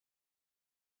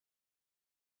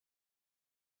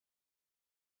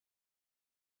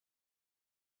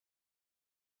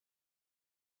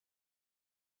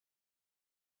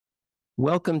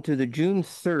Welcome to the June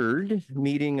 3rd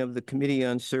meeting of the Committee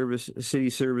on City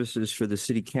Services for the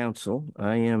City Council.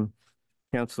 I am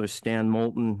Councilor Stan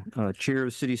Moulton, Chair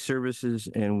of City Services,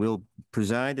 and will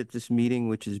preside at this meeting,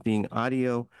 which is being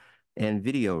audio and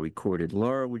video recorded.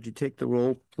 Laura, would you take the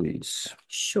roll, please?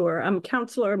 Sure. I'm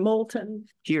Councilor Moulton.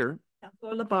 Here.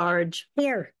 Councilor Labarge.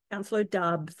 Here. Councilor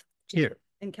Dobbs. Here.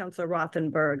 And Councilor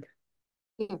Rothenberg.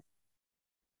 Here.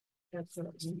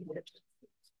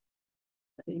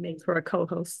 Let me make her a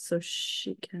co-host so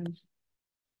she can.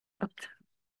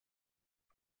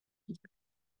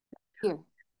 Here.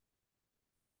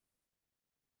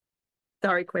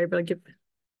 Sorry, Quaver, I'll give.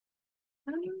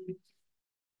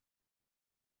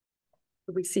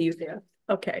 We see you there.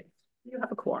 Okay, you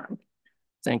have a quorum.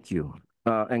 Thank you.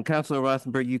 And Councilor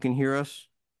Rothenberg, you can hear us?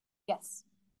 Yes.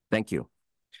 Thank you.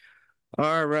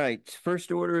 All right.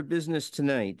 First order of business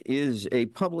tonight is a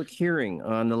public hearing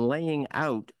on the laying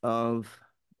out of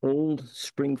Old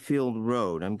Springfield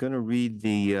Road. I'm going to read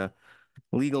the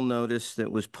legal notice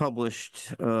that was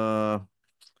published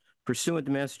pursuant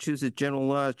to Massachusetts General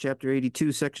Laws, Chapter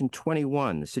 82, Section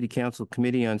 21. The City Council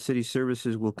Committee on City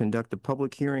Services will conduct a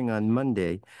public hearing on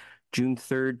Monday, June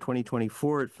 3rd,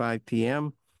 2024 at 5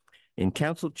 p.m. in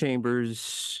Council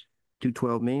Chambers,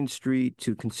 212 Main Street,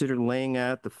 to consider laying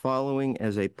out the following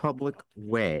as a public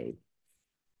way.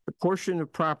 The portion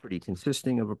of property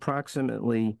consisting of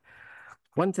approximately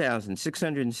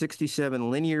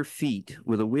 1,667 linear feet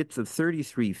with a width of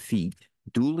 33 feet,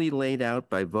 duly laid out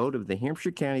by vote of the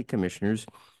Hampshire County Commissioners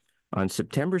on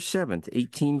September 7th,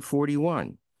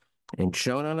 1841, and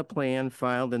shown on a plan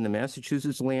filed in the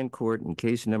Massachusetts Land Court in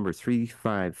case number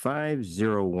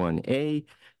 35501A,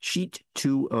 sheet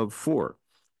 2 of 4.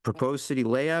 Proposed city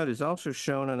layout is also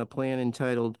shown on a plan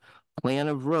entitled Plan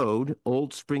of Road,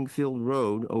 Old Springfield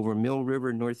Road over Mill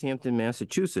River, Northampton,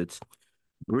 Massachusetts,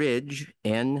 Bridge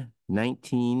N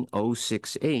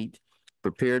 19068,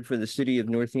 prepared for the city of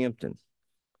Northampton.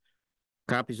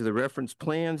 Copies of the reference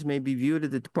plans may be viewed at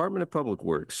the Department of Public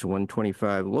Works,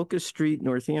 125 Locust Street,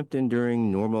 Northampton,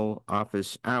 during normal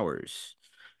office hours.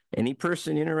 Any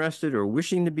person interested or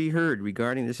wishing to be heard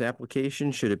regarding this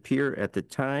application should appear at the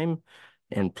time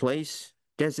and place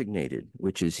designated,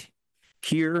 which is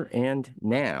here and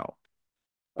now.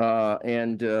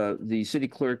 The city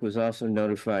clerk was also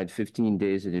notified 15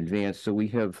 days in advance. So we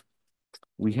have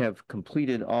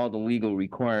completed all the legal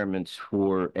requirements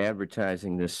for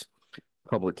advertising this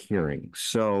public hearing.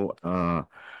 So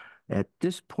at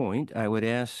this point, I would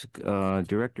ask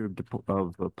Director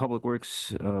of Public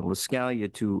Works,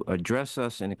 Lascalia, to address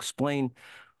us and explain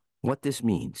what this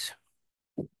means.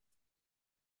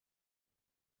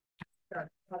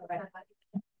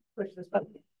 Push this button.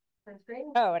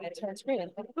 Oh, and it turns green.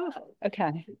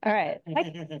 Okay. All right.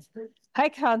 Hi,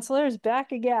 councilors,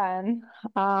 back again.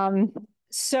 Old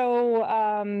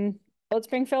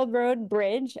Springfield Road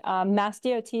Bridge, Mass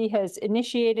DOT has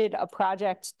initiated a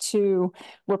project to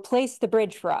replace the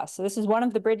bridge for us. So this is one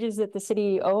of the bridges that the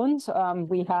city owns.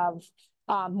 We have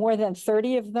more than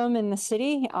 30 of them in the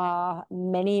city.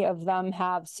 Many of them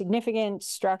have significant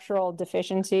structural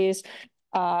deficiencies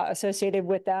associated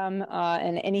with them.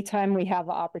 And anytime we have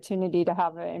an opportunity to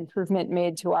have an improvement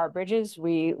made to our bridges,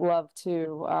 we love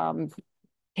to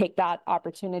take that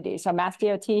opportunity. So Mass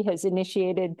DOT has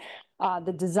initiated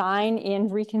the design and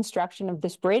reconstruction of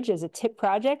this bridge as a TIP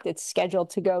project. It's scheduled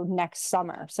to go next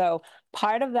summer. So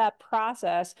part of that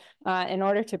process, in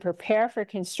order to prepare for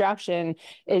construction,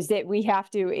 is that we have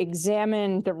to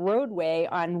examine the roadway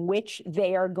on which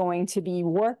they are going to be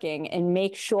working and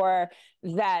make sure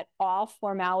that all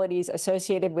formalities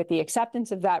associated with the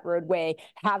acceptance of that roadway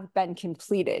have been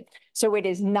completed. So it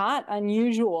is not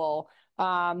unusual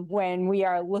when we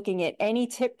are looking at any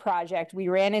TIP project. We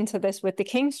ran into this with the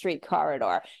King Street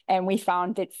corridor, and we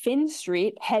found that Finn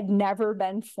Street had never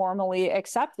been formally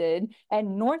accepted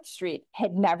and North Street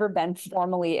had never been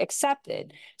formally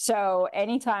accepted. So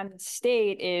anytime the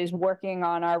state is working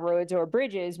on our roads or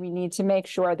bridges, we need to make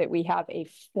sure that we have a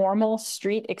formal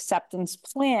street acceptance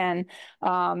plan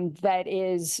that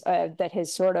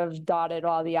has sort of dotted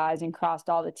all the I's and crossed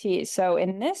all the T's. So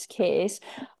in this case,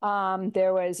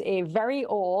 there was a very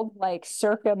old, like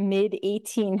circa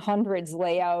mid-1800s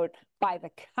layout by the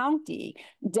county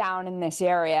down in this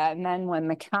area. And then when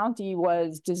the county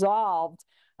was dissolved,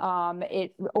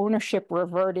 ownership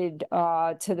reverted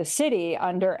to the city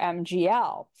under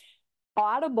MGL.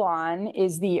 Audubon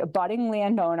is the abutting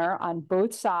landowner on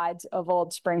both sides of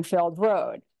Old Springfield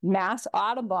Road. Mass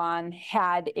Audubon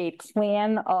had a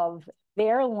plan of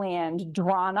their land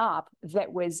drawn up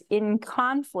that was in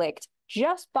conflict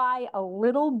just by a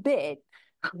little bit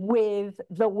with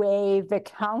the way the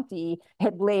county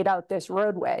had laid out this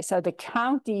roadway. So the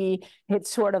county had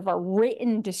sort of a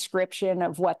written description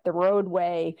of what the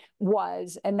roadway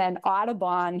was, and then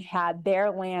Audubon had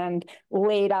their land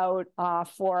laid out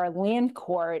for a land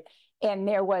court, and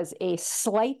there was a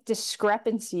slight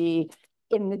discrepancy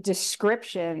in the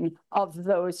description of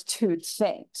those two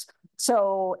things.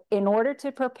 So in order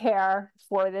to prepare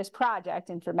for this project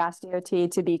and for Mass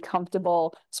DOT to be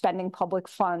comfortable spending public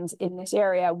funds in this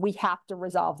area, we have to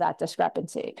resolve that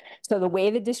discrepancy. So the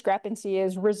way the discrepancy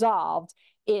is resolved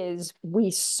is we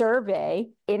survey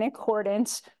in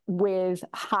accordance with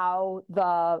how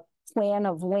the plan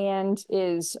of land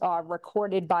is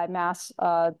recorded by Mass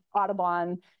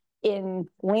Audubon in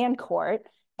land court,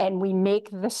 and we make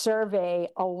the survey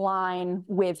align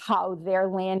with how their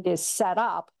land is set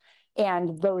up.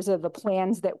 And those are the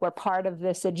plans that were part of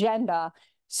this agenda.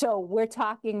 So we're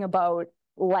talking about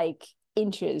like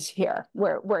inches here.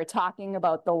 We're talking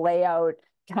about the layout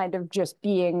kind of just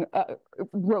being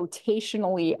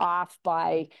rotationally off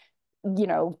by,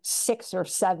 6 or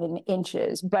 7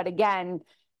 inches. But again,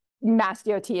 Mass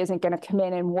DOT isn't going to come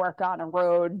in and work on a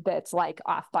road that's like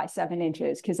off by 7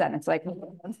 inches, because then it's like,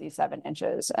 what's these 7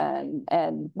 inches,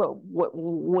 and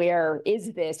where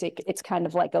is this? It's kind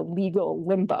of like a legal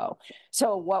limbo.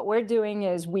 So what we're doing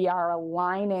is we are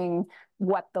aligning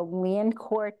what the land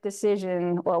court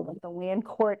decision or what the land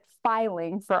court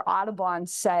filing for Audubon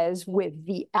says with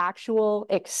the actual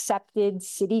accepted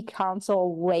city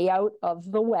council layout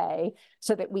of the way,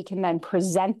 so that we can then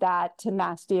present that to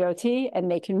Mass DOT and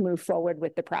they can move forward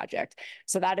with the project.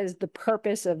 So that is the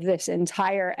purpose of this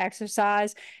entire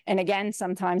exercise. And again,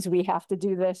 sometimes we have to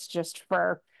do this just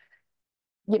for,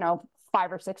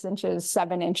 5 or 6 inches,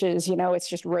 7 inches, it's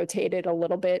just rotated a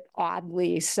little bit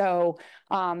oddly. So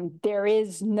there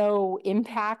is no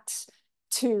impact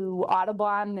to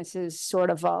Audubon. This is sort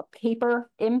of a paper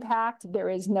impact. There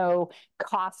is no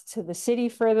cost to the city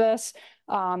for this.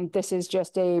 This is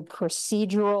just a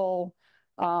procedural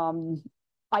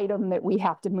item that we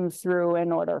have to move through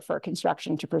in order for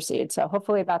construction to proceed. So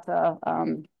hopefully that's a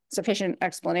sufficient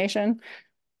explanation.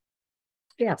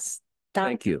 Yes.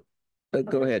 Thank you.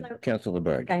 Go ahead, Councilor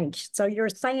Labarge. Thanks. So you're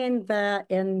saying that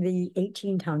in the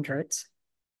 1800s,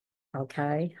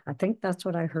 okay, I think that's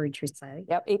what I heard you say.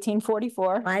 Yep,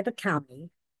 1844. By the county.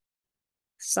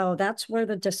 So that's where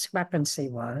the discrepancy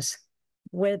was.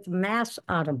 With Mass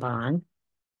Audubon,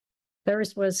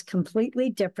 theirs was completely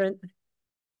different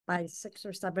by 6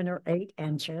 or 7 or 8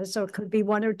 inches. So it could be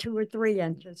 1 or 2 or 3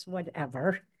 inches,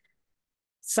 whatever.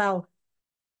 So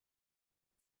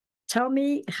tell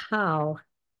me how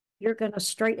you're going to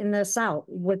straighten this out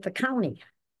with the county.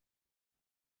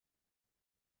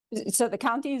 So the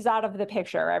county is out of the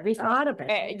picture. Everything Out of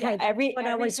it. Yeah, But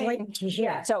I was waiting to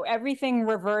hear. So everything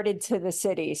reverted to the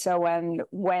city. So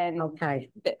when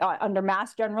Okay. Under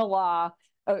Mass General Law,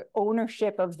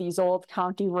 ownership of these old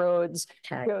county roads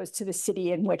goes to the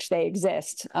city in which they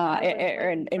exist,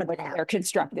 in which they're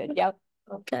constructed. Yep.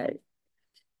 Okay.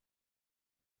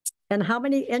 And how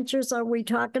many inches are we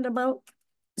talking about?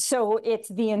 So it's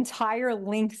the entire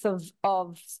length of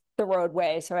the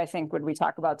roadway. So I think when we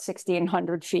talk about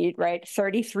 1,600 feet, right,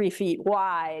 33 feet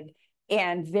wide.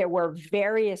 And there were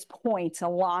various points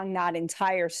along that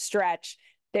entire stretch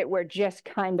that were just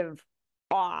kind of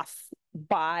off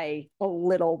by a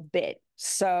little bit.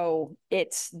 So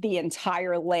it's the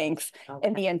entire length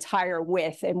and the entire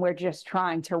width. And we're just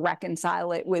trying to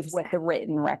reconcile it with what the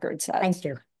written record says. Thank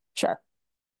you. Sure.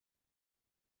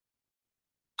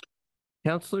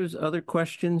 Councilors, other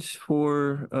questions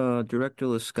for Director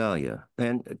LaScaglia?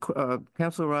 And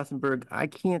Councilor Rothenberg, I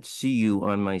can't see you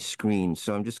on my screen,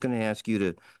 so I'm just going to ask you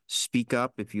to speak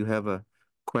up if you have a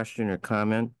question or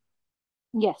comment.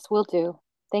 Yes, will do.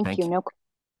 Thank you. No.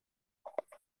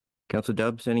 Councilor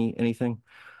Dubs, anything?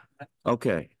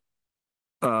 Okay.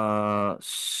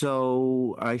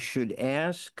 So I should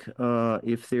ask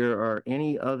if there are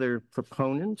any other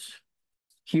proponents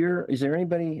here. Is there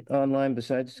anybody online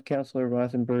besides Councilor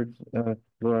Rothenberg?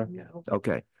 Laura? No.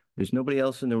 Okay. There's nobody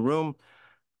else in the room.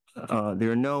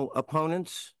 There are no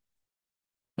opponents,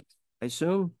 I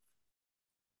assume?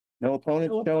 No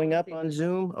opponents showing up on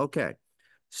Zoom? Okay.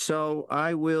 So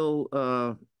I will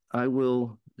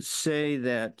say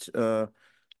that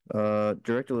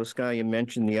Director LaScaglia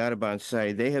mentioned the Audubon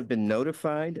Society. They have been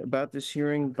notified about this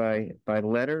hearing by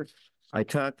letter. I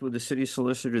talked with the city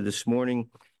solicitor this morning,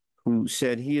 who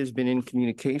said he has been in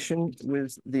communication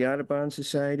with the Audubon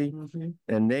Society,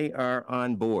 and they are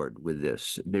on board with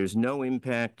this. There's no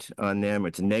impact on them.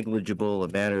 It's negligible, a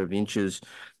matter of inches,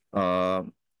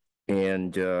 and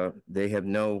they have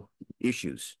no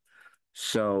issues.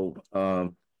 So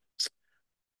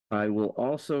I will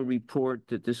also report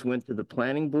that this went to the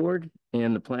planning board,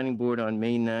 and the planning board on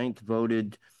May 9th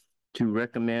voted to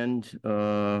recommend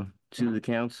to the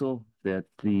council that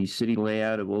the city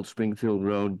layout of Old Springfield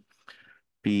Road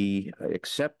be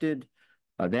accepted.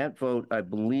 That vote, I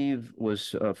believe,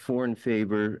 was 4 in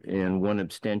favor and 1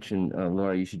 abstention.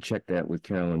 Laura, you should check that with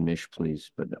Carolyn Mish,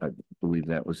 please, but I believe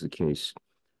that was the case.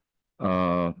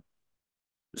 So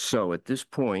at this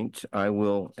point, I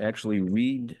will actually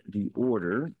read the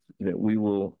order that we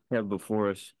will have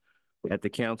before us at the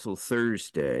council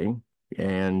Thursday,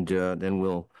 and then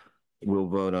we'll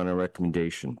vote on a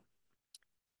recommendation.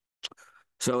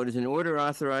 So it is an order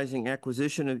authorizing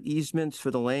acquisition of easements for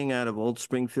the laying out of Old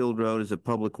Springfield Road as a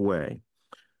public way.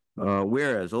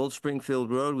 Whereas Old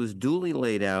Springfield Road was duly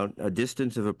laid out a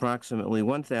distance of approximately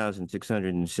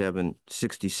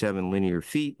 1,667 linear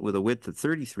feet with a width of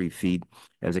 33 feet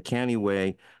as a county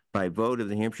way by vote of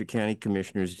the Hampshire County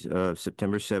Commissioners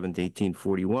September 7th,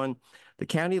 1841. The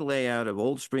county layout of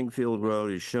Old Springfield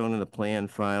Road is shown in the plan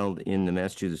filed in the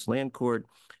Massachusetts Land Court,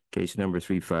 case number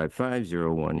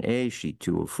 35501A, sheet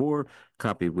 204,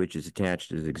 copy of which is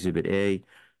attached as Exhibit A.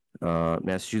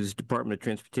 Massachusetts Department of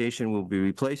Transportation will be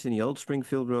replacing the Old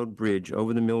Springfield Road Bridge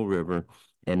over the Mill River,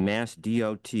 and Mass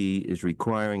DOT is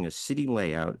requiring a city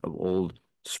layout of Old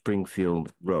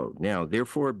Springfield Road. Now,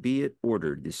 therefore, be it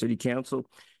ordered, the City Council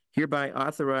hereby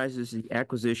authorizes the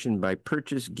acquisition by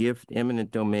purchase, gift,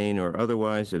 eminent domain, or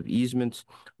otherwise of easements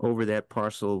over that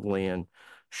parcel of land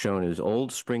shown as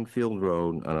Old Springfield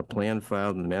Road on a plan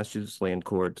filed in the Massachusetts Land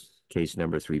Court, case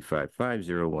number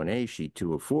 35501A, sheet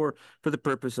 204, for the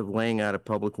purpose of laying out a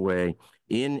public way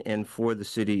in and for the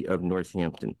city of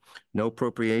Northampton. No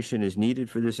appropriation is needed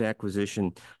for this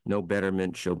acquisition. No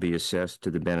betterment shall be assessed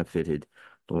to the benefited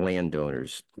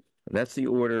landowners. That's the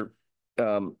order.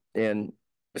 And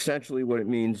essentially what it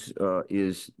means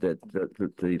is that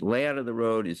the layout of the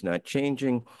road is not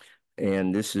changing.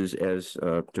 And this is, as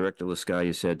Director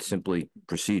Lascalia said, simply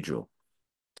procedural.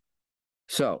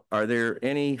 So, are there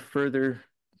any further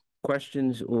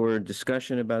questions or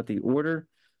discussion about the order?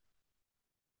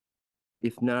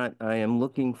 If not, I am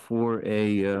looking for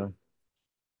a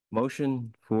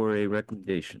motion for a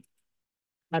recommendation.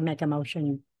 I make a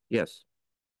motion. Yes.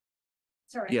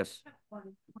 Sorry. Yes.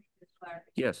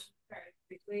 Yes. Very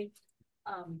quickly.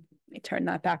 Let me turn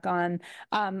that back on.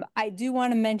 I do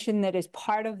want to mention that as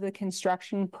part of the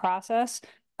construction process,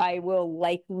 I will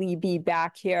likely be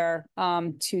back here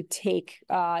to take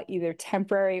either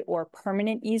temporary or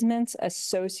permanent easements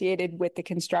associated with the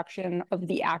construction of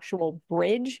the actual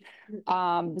bridge.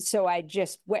 So I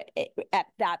just, at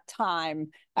that time,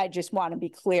 I just want to be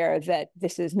clear that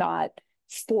this is not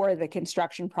for the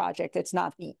construction project. It's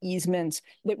not the easements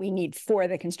that we need for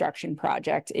the construction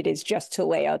project. It is just to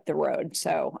lay out the road.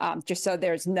 So just so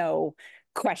there's no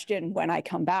question when I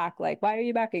come back, like, why are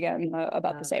you back again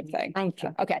about the same thing? Thank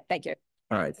you. Okay, thank you.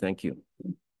 All right, thank you.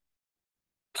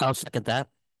 I'll second that.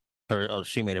 Or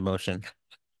she made a motion.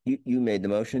 You made the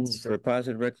motion for a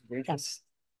positive recommendation? Yes.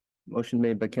 Motion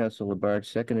made by Councilor Labarge,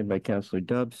 seconded by Councilor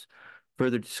Dubs.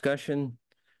 Further discussion?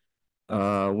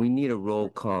 We need a roll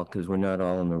call because we're not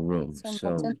all in the room.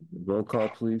 So roll call,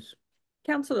 please.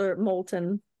 Councillor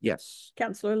Moulton, Yes.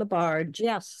 Councillor Labarge.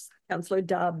 Yes. Councillor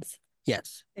Dubs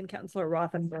Yes. and Councillor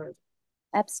Rothenberg.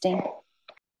 Abstain.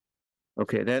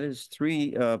 Okay, that is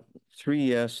three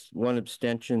yes, 1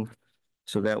 abstention.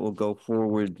 So that will go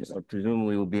forward,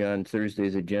 presumably will be on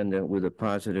Thursday's agenda with a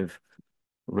positive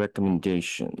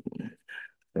recommendation.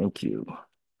 Thank you.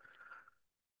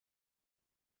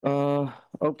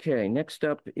 Okay, next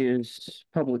up is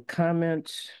public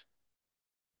comments.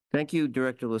 Thank you,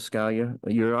 Director Lascalia.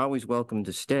 You're always welcome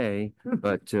to stay,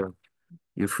 but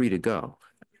you're free to go.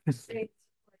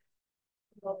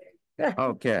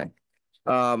 Okay.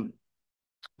 All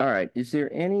right. Is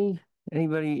there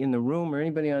anybody in the room or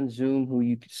anybody on Zoom who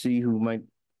you could see who might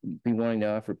be wanting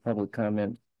to offer public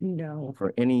comment No.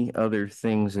 for any other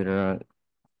things that are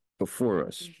before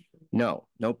us? No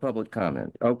public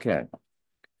comment. Okay.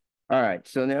 All right.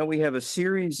 So now we have a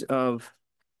series of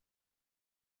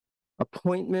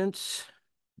appointments.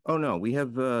 Oh, no, we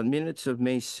have minutes of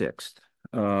May 6th.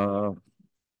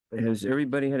 Has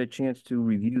everybody had a chance to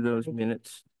review those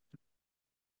minutes?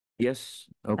 Yes,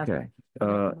 okay.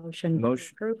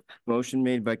 Motion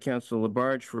made by Councilor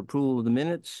Labarge for approval of the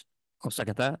minutes. I'll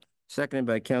second that. Seconded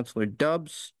by Councilor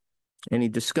Dubs. Any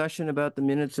discussion about the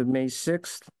minutes of May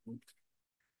 6th?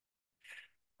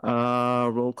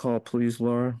 Roll call, please,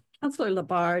 Laura. Councillor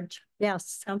Labarge,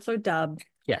 Yes. Councillor Dubs,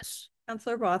 Yes.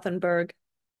 Councillor Rothenberg,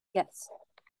 Yes.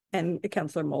 and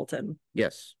Councillor Moulton.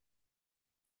 Yes.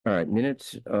 All right,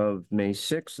 minutes of May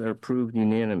 6th are approved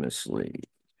unanimously.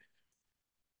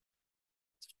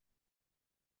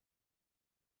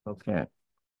 Okay.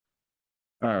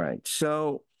 All right,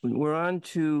 so we're on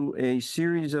to a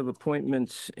series of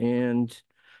appointments and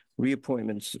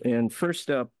reappointments. And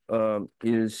first up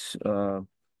is the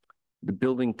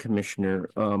building commissioner.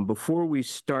 Before we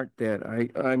start that,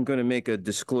 I'm going to make a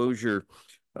disclosure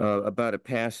about a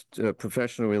past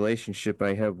professional relationship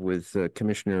I have with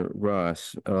Commissioner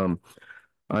Ross.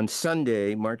 On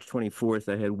Sunday, March 24th,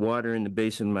 I had water in the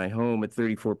basin of my home at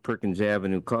 34 Perkins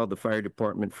Avenue, called the fire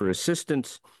department for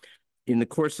assistance. In the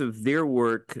course of their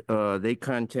work, they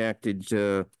contacted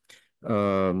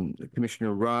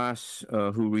Commissioner Ross,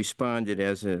 who responded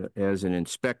as an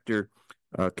inspector,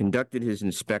 conducted his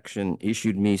inspection,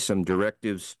 issued me some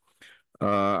directives.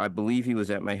 I believe he was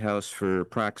at my house for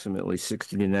approximately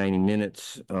 60 to 90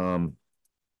 minutes.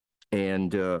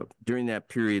 And during that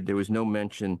period, there was no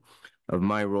mention of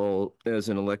my role as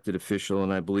an elected official.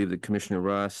 And I believe that Commissioner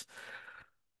Ross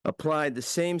applied the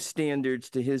same standards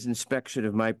to his inspection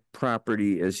of my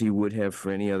property as he would have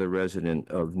for any other resident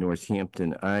of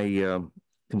Northampton. I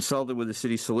consulted with the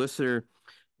city solicitor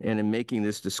and in making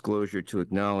this disclosure to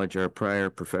acknowledge our prior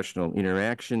professional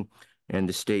interaction and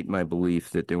to state my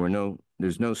belief that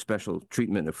there's no special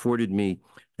treatment afforded me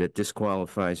that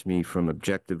disqualifies me from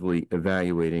objectively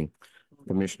evaluating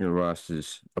Commissioner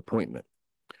Ross's appointment.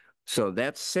 So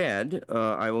that said,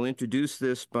 I will introduce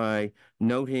this by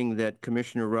noting that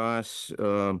Commissioner Ross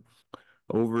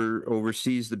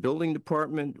oversees the building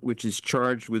department, which is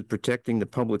charged with protecting the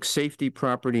public safety,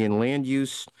 property, and land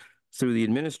use through the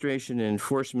administration and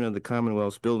enforcement of the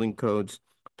Commonwealth's building codes,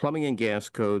 plumbing and gas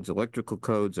codes, electrical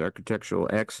codes, architectural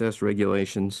access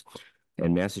regulations,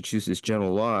 and Massachusetts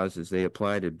general laws as they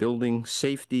apply to building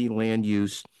safety, land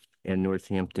use, and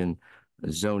Northampton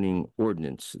zoning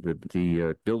ordinance.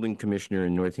 The building commissioner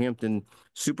in Northampton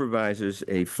supervises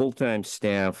a full-time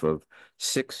staff of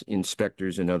 6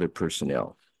 inspectors and other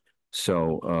personnel.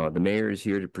 So the mayor is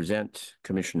here to present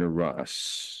Commissioner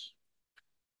Ross.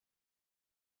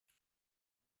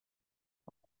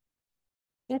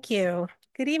 Thank you.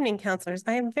 Good evening, councilors.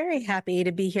 I am very happy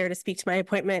to be here to speak to my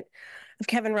appointment of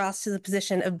Kevin Ross to the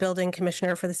position of building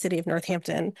commissioner for the city of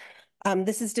Northampton.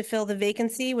 This is to fill the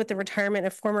vacancy with the retirement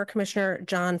of former Commissioner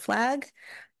John Flagg.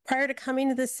 Prior to coming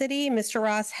to the city, Mr.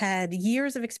 Ross had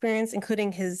years of experience,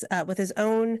 including with his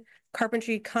own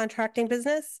carpentry contracting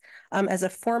business as a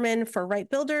foreman for Wright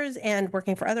Builders and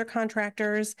working for other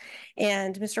contractors.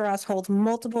 And Mr. Ross holds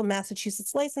multiple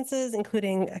Massachusetts licenses,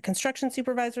 including a construction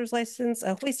supervisor's license,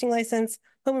 a hoisting license,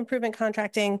 home improvement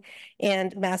contracting,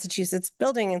 and Massachusetts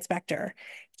building inspector.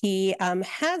 He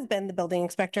has been the building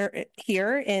inspector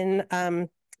here in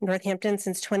Northampton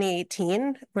since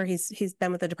 2018, where he's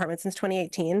been with the department since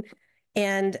 2018,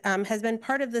 and has been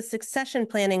part of the succession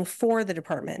planning for the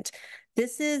department.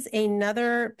 This is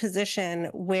another position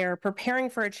where preparing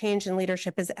for a change in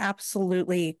leadership is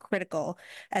absolutely critical,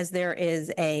 as there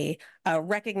is a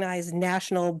recognized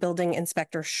national building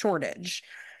inspector shortage.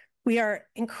 We are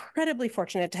incredibly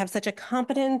fortunate to have such a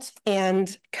competent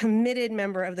and committed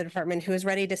member of the department who is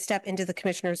ready to step into the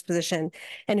commissioner's position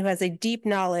and who has a deep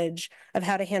knowledge of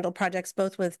how to handle projects,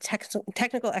 both with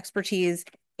technical expertise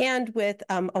and with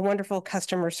a wonderful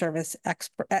customer service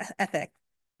ethic.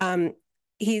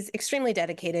 He's extremely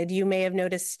dedicated. You may have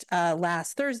noticed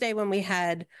last Thursday when we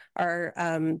had our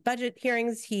budget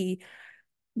hearings, he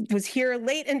was here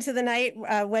late into the night,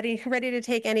 ready to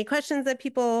take any questions that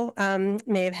people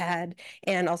may have had,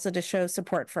 and also to show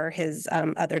support for his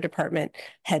other department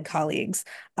head colleagues.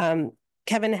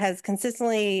 Kevin has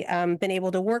consistently been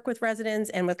able to work with residents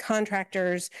and with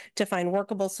contractors to find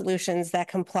workable solutions that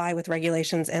comply with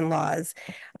regulations and laws.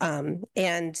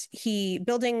 And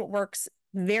building works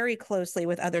very closely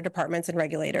with other departments and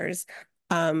regulators,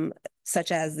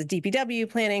 such as the DPW,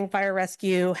 planning, fire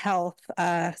rescue, health,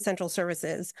 central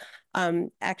services.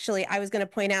 Actually, I was going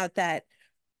to point out that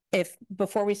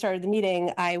before we started the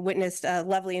meeting, I witnessed a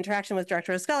lovely interaction with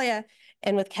Director Escalia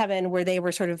and with Kevin, where they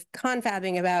were sort of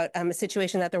confabing about a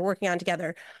situation that they're working on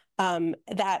together.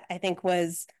 That I think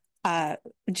was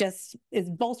just is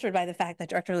bolstered by the fact that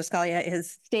Director Escalia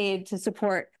has stayed to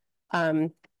support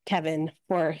Kevin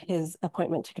for his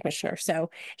appointment to commissioner.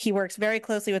 So he works very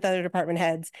closely with other department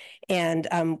heads and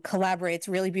collaborates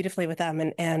really beautifully with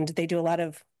them. And they do a lot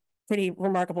of pretty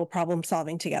remarkable problem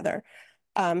solving together.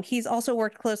 He's also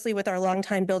worked closely with our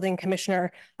longtime building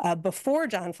commissioner before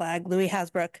John Flagg, Louis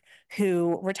Hasbrook,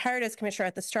 who retired as commissioner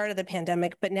at the start of the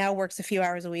pandemic, but now works a few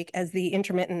hours a week as the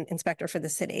intermittent inspector for the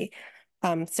city.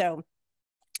 So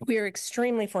we are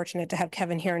extremely fortunate to have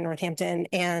Kevin here in Northampton,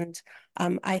 and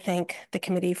I thank the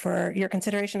committee for your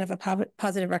consideration of a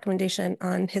positive recommendation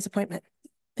on his appointment.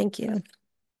 Thank you.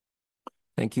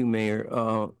 Thank you, Mayor.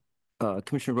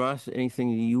 Commissioner Ross, anything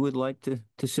you would like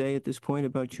to say at this point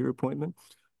about your appointment?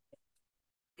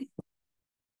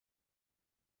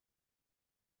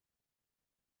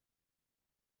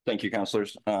 Thank you,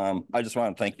 counselors. I just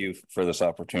want to thank you for this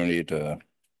opportunity to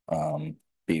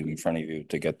be in front of you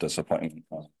to get this appointment.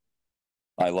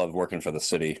 I love working for the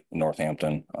city of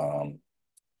Northampton.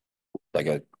 Like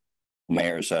a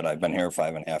mayor said, I've been here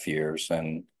 5.5 years,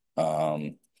 and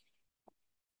I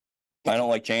don't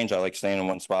like change. I like staying in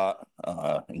one spot.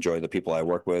 Enjoy the people I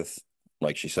work with.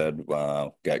 Like she said,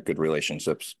 got good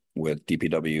relationships with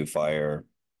DPW, fire,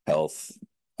 health,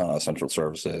 central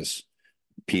services,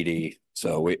 PD.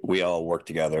 So we all work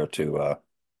together to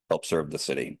help serve the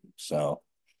city. So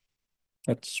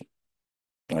I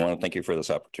want to thank you for this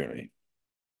opportunity.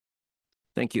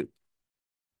 Thank you.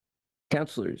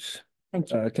 Councilors,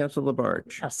 Thank you. Councilor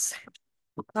Labarge. Yes.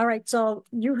 All right, so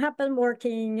you have been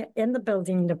working in the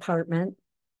building department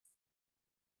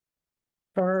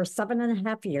for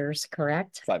 7.5 years,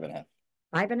 correct? 5.5.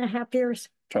 5.5 years?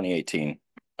 2018.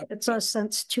 It's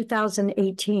since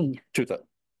 2018.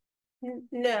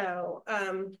 No,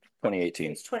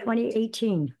 2018. it's 20.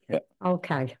 2018. Yeah.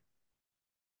 Okay.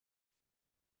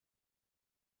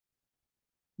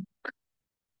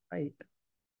 Right.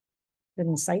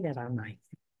 Didn't say that on mine.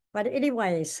 But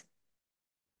anyways,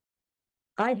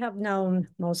 I have known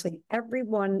mostly every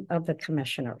one of the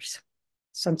commissioners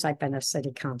since I've been a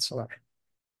city councilor.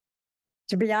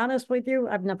 To be honest with you,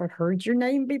 I've never heard your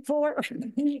name before.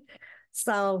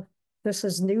 So this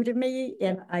is new to me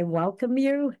and I welcome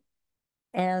you.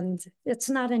 And it's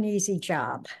not an easy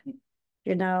job.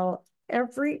 You know,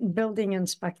 every building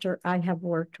inspector I have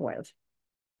worked with,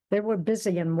 they were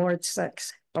busy in Ward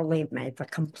 6, believe me. The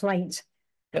complaints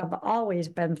have always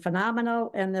been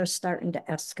phenomenal and they're starting to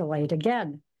escalate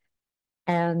again.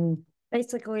 And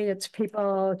basically it's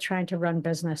people trying to run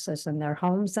businesses in their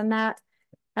homes and that.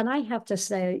 And I have to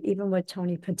say, even with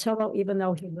Tony Patillo, even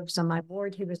though he lives on my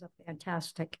ward, he was a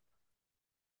fantastic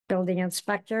building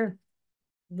inspector.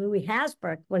 Louis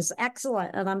Hasbrook was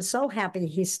excellent, and I'm so happy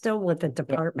he's still with the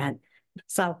department.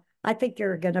 So I think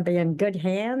you're going to be in good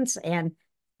hands. And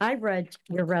I read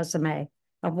your resume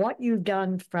of what you've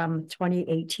done from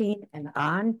 2018 and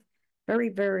on. Very,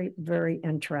 very, very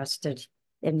interested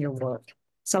in your work.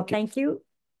 So thank you.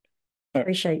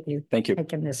 Appreciate you. Thank you.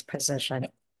 Taking this position.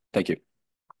 Thank you.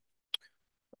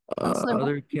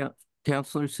 Other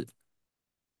councilors?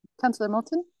 Councillor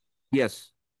Moulton?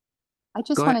 Yes. I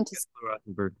just Go ahead, wanted to, Councilor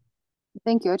Rothenberg.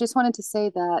 thank you. I just wanted to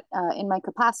say that in my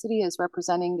capacity as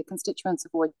representing the constituents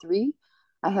of Ward 3,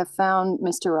 I have found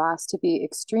Mr. Ross to be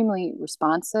extremely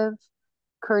responsive,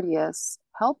 courteous,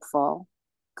 helpful,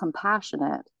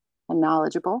 compassionate, and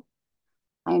knowledgeable.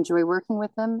 I enjoy working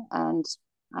with him, and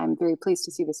I'm very pleased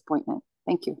to see this appointment.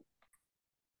 Thank you.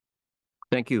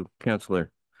 Thank you,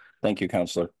 Councilor. Thank you,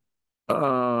 counselor.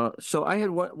 So I had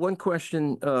one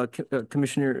question,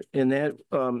 Commissioner, in that,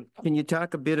 can you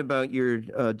talk a bit about your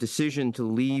decision to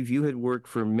leave? You had worked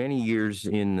for many years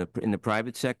in the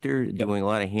private sector, doing a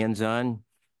lot of hands-on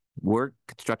work,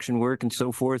 construction work and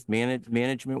so forth,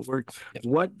 management work.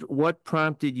 Yep. What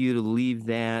prompted you to leave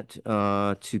that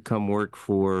to come work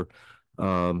for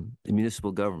the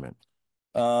municipal government?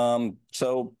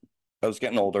 So I was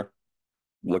getting older,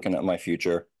 looking at my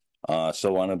future.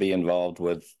 Still want to be involved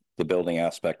with the building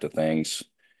aspect of things.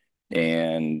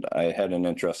 And I had an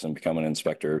interest in becoming an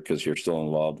inspector because you're still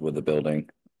involved with the building.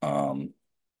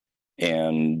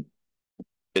 And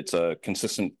it's a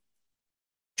consistent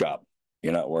job.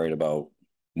 You're not worried about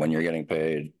when you're getting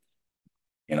paid,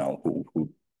 you know,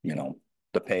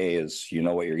 the pay is, you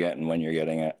know what you're getting when you're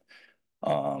getting it.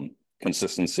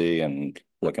 Consistency and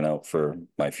looking out for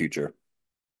my future.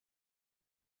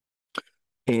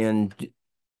 And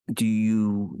do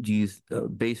you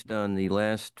based on the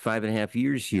last 5.5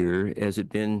 years here, has it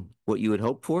been what you had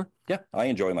hoped for? Yeah, I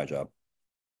enjoy my job.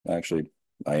 Actually,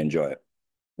 I enjoy it.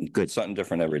 Good. It's something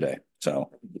different every day. So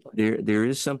There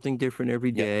is something different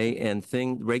every day, and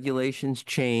regulations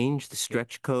change, the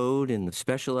stretch code and the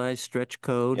specialized stretch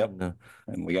code. Yep.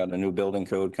 And we got a new building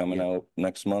code coming out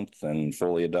next month and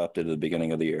fully adopted at the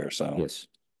beginning of the year. So yes,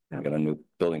 we got a new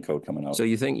building code coming out. so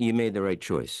you think you made the right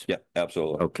choice? Yeah,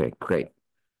 absolutely. Okay, great.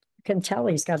 You can tell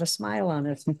he's got a smile on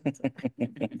his.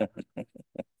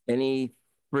 Any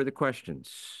further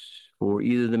questions for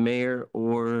either the mayor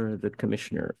or the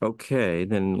commissioner? Okay,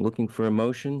 then looking for a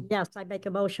motion. Yes, I make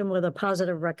a motion with a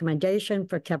positive recommendation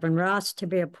for Kevin Ross to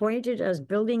be appointed as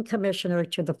building commissioner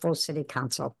to the full city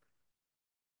council.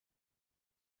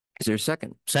 Is there a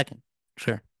second? Second,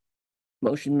 sure.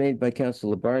 Motion made by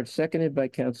Councilor Labarge, seconded by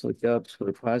Councilor Dubs for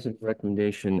a positive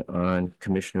recommendation on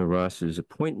Commissioner Ross's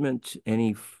appointment.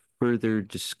 Any further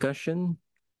discussion?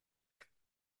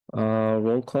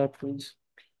 Roll call, please.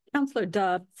 Counselor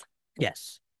Dobbs,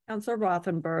 Yes. Counselor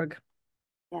Rothenberg,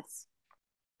 Yes.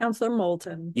 Counselor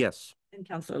Moulton, Yes. and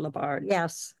Counselor Labarge.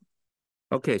 Yes,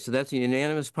 Okay, so that's a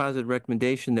unanimous positive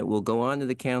recommendation that will go on to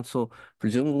the council,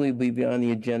 presumably be on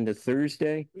the agenda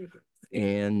Thursday.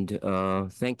 And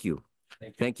thank you.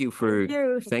 Thank you for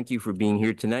being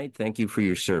here tonight. Thank you for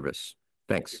your service.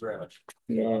 Thanks. Thank you very much.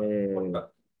 Yay.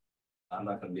 I'm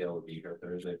not gonna be able to be here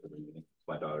Thursday for the meeting.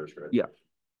 My daughter's graduation. Yeah.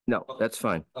 No, that's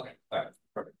fine. Okay, all right,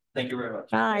 perfect. Thank you very much.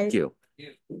 bye. Thank you.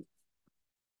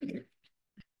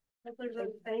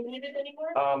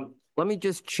 Let me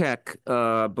just check,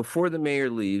 before the mayor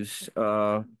leaves,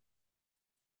 do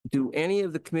any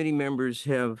of the committee members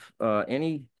have,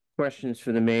 any questions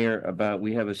for the mayor about,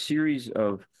 we have a series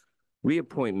of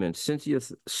reappointments: Cynthia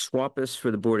Swappus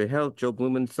for the Board of Health, Joe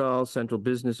Blumenthal, Central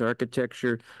Business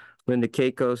Architecture, Linda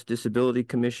Keikos, Disability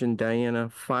Commission, Diana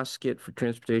Foskett for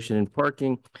Transportation and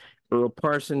Parking, Earl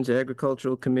Parsons,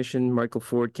 Agricultural Commission, Michael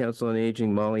Ford, Council on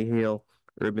Aging, Molly Hale,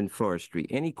 Urban Forestry.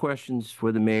 Any questions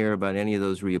for the mayor about any of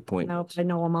those reappointments? Nope, I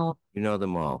know them all. You know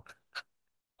them all.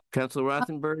 Councilor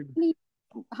Rothenberg?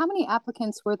 How many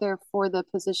applicants were there for the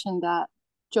position that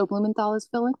Joe Blumenthal is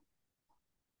filling?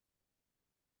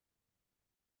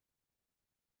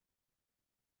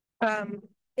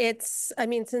 I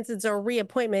mean, since it's a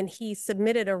reappointment, he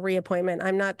submitted a reappointment.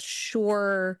 I'm not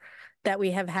sure that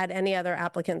we have had any other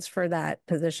applicants for that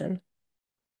position.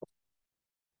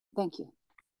 Thank you.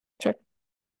 Sure.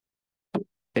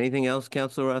 Anything else,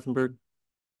 Councilor Rothenberg?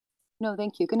 No,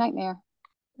 thank you. Good night, Mayor.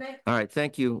 All right,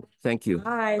 thank you. Thank you.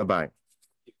 Bye. Bye-bye.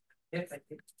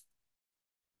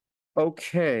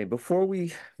 Okay, before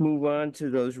we move on to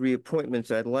those reappointments,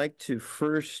 I'd like to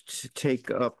first take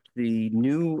up the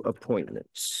new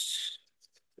appointments.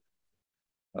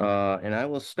 And I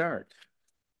will start.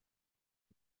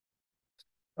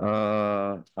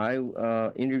 I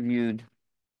interviewed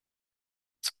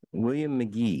William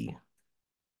McGee,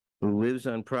 who lives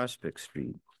on Prospect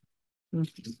Street.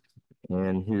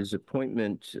 And his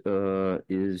appointment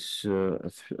is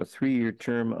a three-year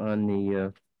term on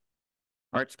the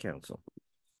Arts Council.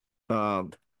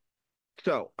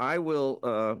 So I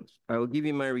will give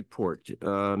you my report.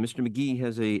 Mr. McGee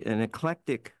has an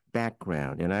eclectic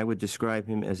background, and I would describe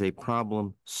him as a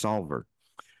problem solver.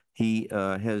 He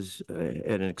has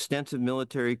had an extensive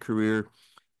military career.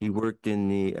 He worked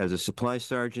as a supply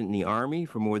sergeant in the Army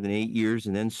for more than 8 years,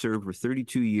 and then served for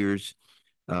 32 years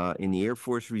in the Air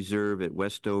Force Reserve at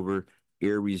Westover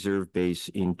Air Reserve Base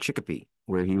in Chicopee,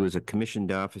 where he was a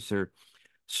commissioned officer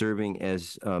serving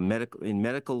as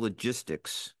medical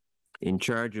logistics, in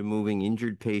charge of moving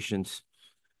injured patients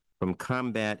from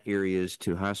combat areas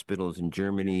to hospitals in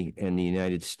Germany and the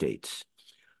United States.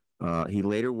 He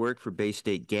later worked for Bay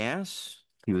State Gas.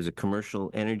 He was a commercial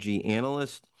energy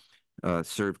analyst,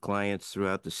 served clients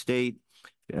throughout the state,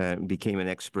 became an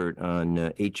expert on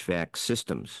HVAC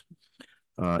systems.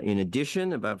 In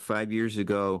addition, about 5 years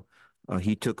ago,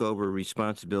 he took over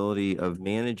responsibility of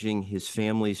managing his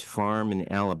family's farm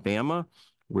in Alabama,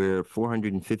 where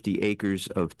 450 acres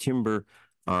of timber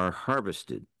are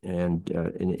harvested. And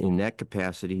in that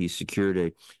capacity, he secured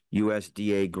a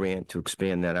USDA grant to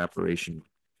expand that operation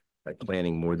by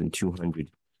planting more than 200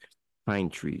 pine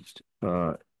trees.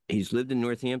 He's lived in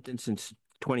Northampton since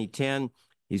 2010.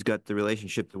 He's got the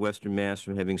relationship to Western Mass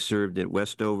from having served at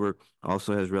Westover,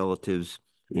 also has relatives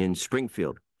in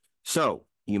Springfield. So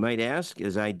you might ask,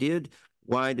 as I did,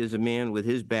 why does a man with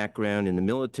his background in the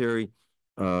military,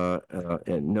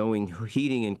 and knowing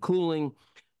heating and cooling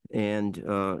and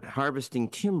harvesting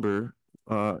timber,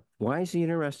 why is he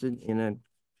interested in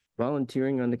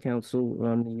volunteering on the council,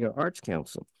 on the Arts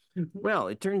Council? Well,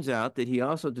 it turns out that he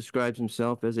also describes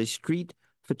himself as a street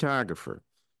photographer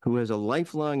who has a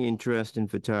lifelong interest in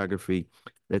photography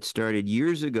that started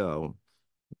years ago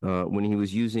when he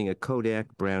was using a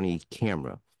Kodak Brownie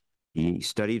camera. He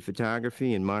studied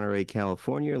photography in Monterey,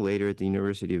 California, later at the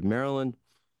University of Maryland.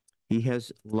 He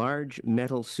has large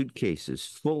metal suitcases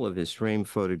full of his framed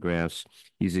photographs.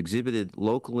 He's exhibited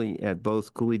locally at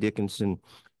both Cooley Dickinson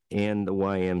and the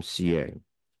YMCA.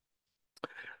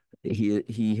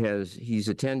 He's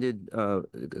attended a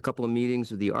couple of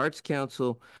meetings of the Arts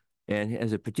Council and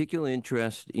has a particular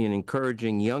interest in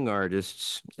encouraging young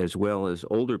artists as well as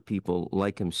older people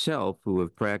like himself who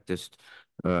have practiced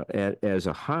as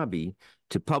a hobby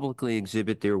to publicly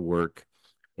exhibit their work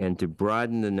and to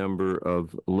broaden the number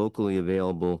of locally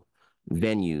available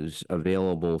venues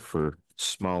available for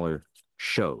smaller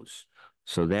shows.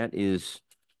 So that is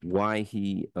why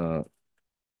he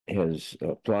has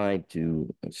applied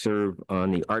to serve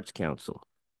on the Arts Council.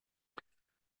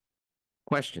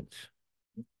 Questions?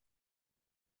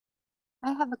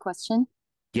 I have a question.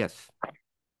 Yes.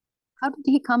 How did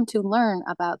he come to learn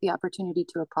about the opportunity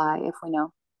to apply, if we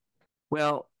know?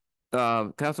 Well,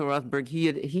 Councilor Rothenberg, he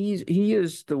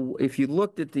is the, if you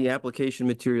looked at the application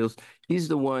materials, he's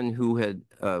the one who had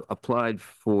applied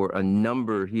for a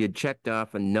number, he had checked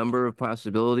off a number of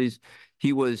possibilities.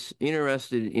 He was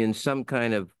interested in some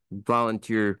kind of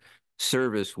volunteer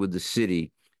service with the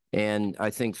city. And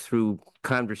I think through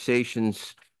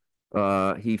conversations,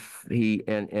 he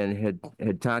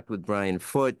had talked with Brian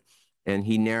Foote, and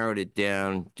he narrowed it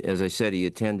down. As I said, he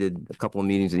attended a couple of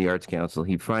meetings of the Arts Council.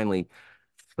 He finally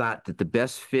thought that the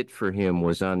best fit for him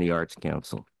was on the Arts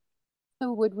Council.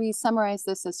 So would we summarize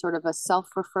this as sort of a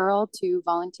self-referral to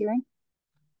volunteering?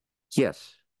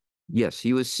 Yes. Yes,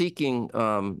 he was seeking,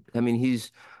 I mean,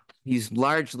 he's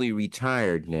largely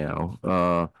retired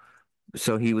now.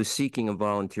 So he was seeking a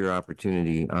volunteer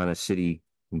opportunity on a city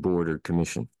board or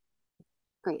commission.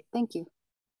 Great, thank you.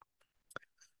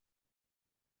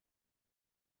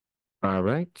 All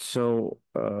right, so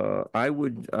I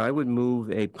would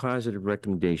move a positive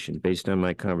recommendation based on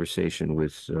my conversation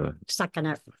with Second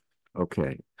it.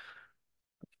 okay.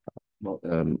 Well,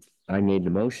 I made the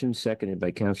motion, seconded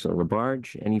by Councilor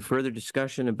Labarge. Any further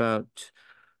discussion about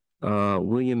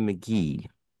William McGee?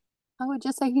 I would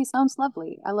just say he sounds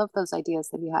lovely. I love those ideas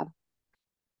that he had.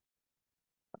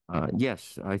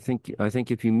 Yes, I think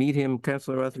if you meet him,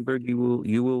 Councilor Rothenberg,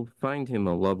 you will find him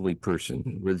a lovely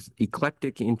person with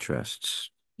eclectic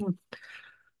interests. Hmm.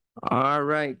 All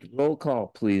right, roll call,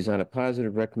 please, on a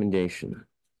positive recommendation.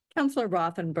 Councillor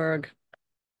Rothenberg,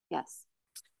 Yes.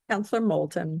 Councillor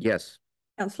Moulton. Yes.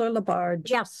 Councillor Labarge.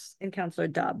 Yes. And Councillor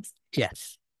Dobbs.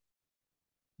 Yes.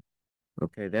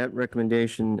 Okay, that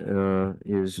recommendation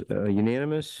is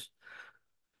unanimous.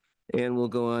 And we'll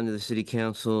go on to the city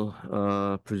council,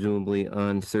 presumably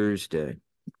on Thursday.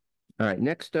 All right,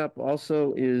 next up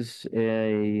also is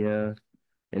an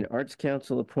Arts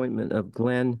Council appointment of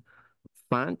Glenn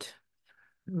Font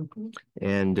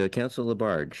and Councilor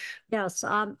Labarge. Yes,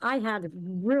 I had a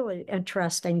really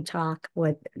interesting talk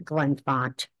with Glenn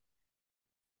Font.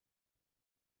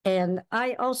 And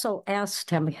I also asked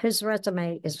him, his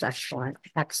resume is excellent,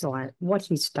 what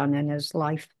he's done in his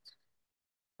life.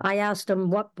 I asked him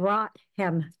what brought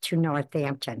him to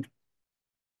Northampton.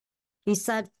 He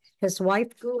said his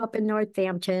wife grew up in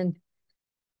Northampton.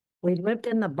 We lived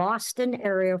in the Boston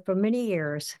area for many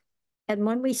years. And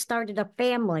when we started a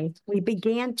family, we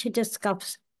began to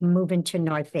discuss moving to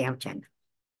Northampton.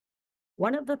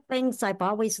 One of the things I've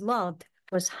always loved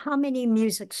was how many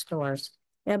music stores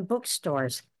and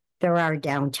bookstores there are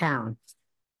downtown.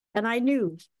 And I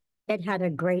knew it had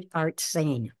a great art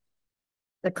scene.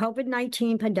 The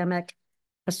COVID-19 pandemic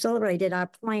accelerated our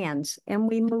plans, and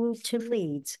we moved to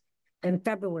Leeds in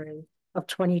February of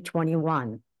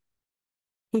 2021.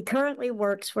 He currently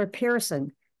works for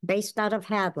Pearson, based out of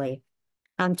Hadley,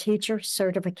 on teacher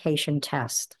certification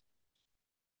test.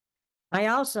 I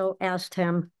also asked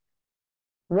him,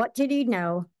 what did he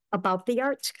know about the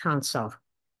Arts Council?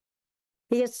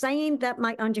 He is saying that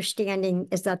my understanding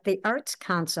is that the Arts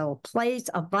Council plays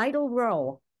a vital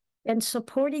role in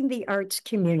supporting the arts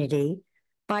community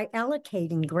by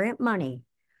allocating grant money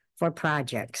for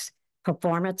projects,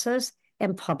 performances,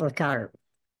 and public art.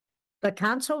 The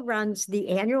council runs the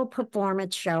annual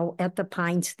performance show at the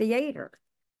Pines Theater,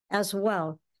 as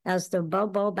well as the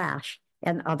Bobo Bash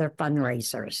and other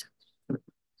fundraisers.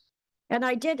 And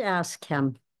I did ask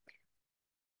him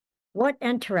what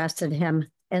interested him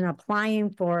in applying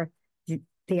for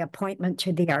the appointment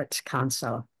to the Arts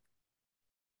Council.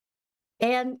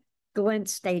 And Glenn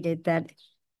stated that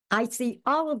I see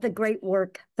all of the great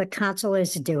work the council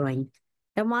is doing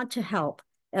and want to help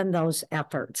in those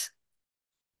efforts.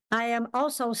 I am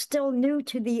also still new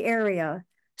to the area,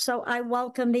 so I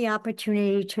welcome the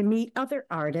opportunity to meet other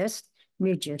artists,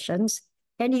 musicians,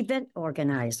 and event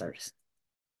organizers.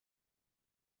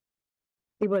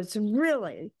 He was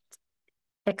really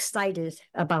excited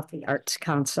about the Arts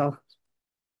Council.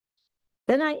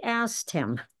 Then I asked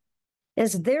him,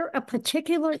 is there a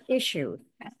particular issue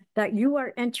that you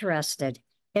are interested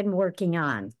in working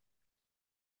on?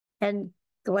 And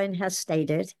Glenn has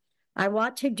stated, I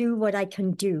want to do what I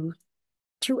can do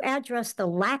to address the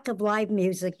lack of live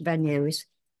music venues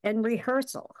and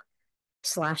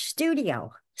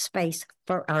rehearsal/studio space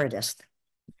for artists.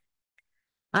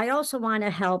 I also want to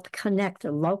help connect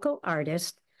local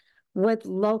artists with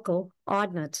local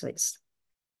audiences.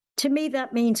 To me,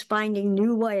 that means finding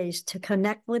new ways to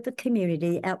connect with the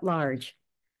community at large,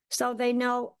 so they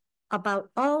know about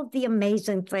all the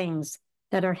amazing things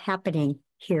that are happening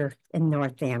here in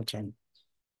Northampton.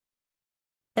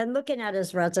 And looking at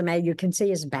his resume, you can see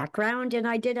his background, and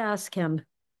I did ask him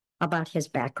about his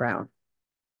background.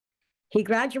 He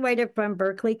graduated from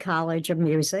Berklee College of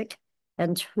Music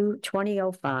in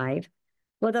 2005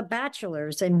 with a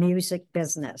bachelor's in music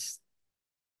business.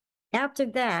 After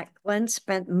that, Glenn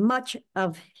spent much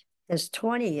of his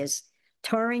 20s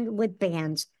touring with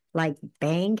bands like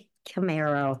Bang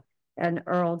Camaro and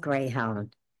Earl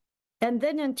Greyhound. And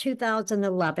then in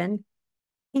 2011,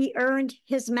 he earned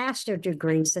his master's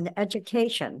degrees in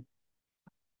education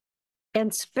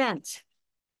and spent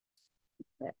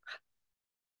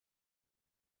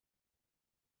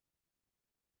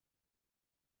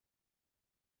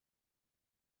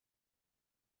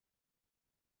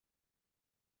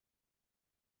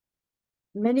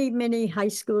many high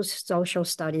school social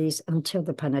studies until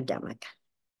the pandemic.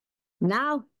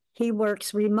 Now he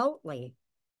works remotely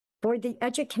for the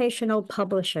educational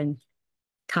publishing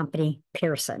company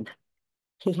Pearson.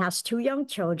 He has 2 young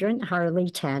children, Harley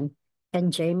 10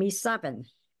 and Jamie 7,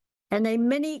 and a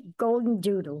mini golden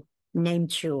doodle named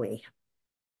Chewy.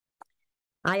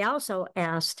 I also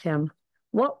asked him,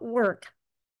 what work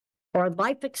or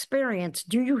life experience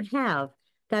do you have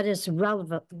that is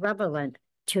relevant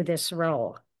to this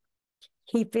role?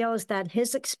 He feels that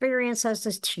his experience as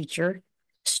a teacher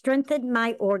strengthened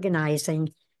my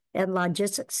organizing and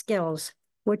logistics skills,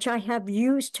 which I have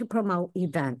used to promote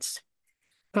events,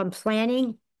 from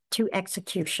planning to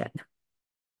execution.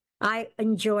 I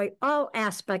enjoy all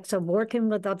aspects of working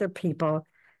with other people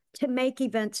to make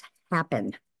events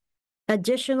happen.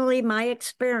 Additionally, my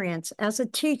experience as a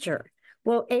teacher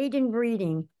will aid in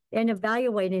reading and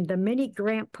evaluating the many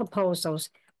grant proposals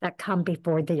that come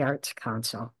before the Arts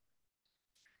Council.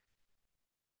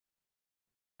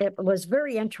 It was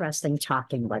very interesting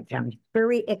talking with him.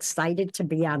 Very excited to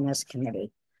be on this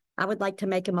committee. I would like to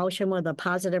make a motion with a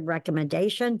positive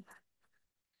recommendation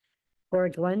for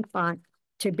Glenn Font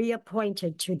to be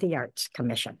appointed to the Arts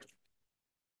Commission.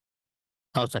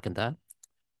 I'll second that.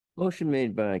 Motion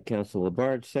made by Councilor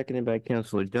Labarge, seconded by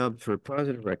Councilor Dubs for a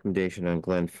positive recommendation on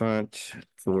Glenn Font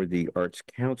for the Arts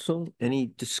Council. Any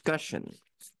discussion?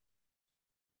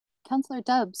 Councillor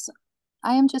Dubs,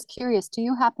 I am just curious, do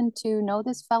you happen to know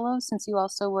this fellow since you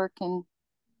also work in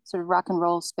sort of rock and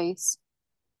roll space?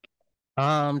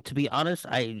 To be honest,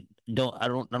 I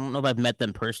don't know if I've met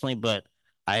them personally, but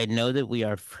I know that we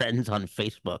are friends on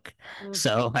Facebook.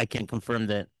 So I can confirm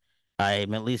that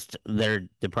I'm at least they're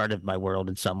part of my world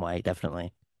in some way,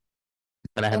 definitely.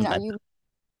 But I haven't met them.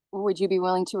 Would you be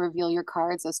willing to reveal your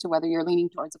cards as to whether you're leaning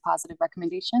towards a positive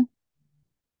recommendation?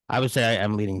 I would say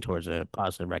I'm leaning towards a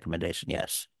positive recommendation,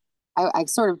 yes. I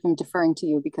sort of am deferring to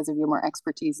you because of your more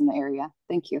expertise in the area.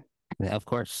 Thank you. Yeah, of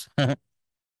course.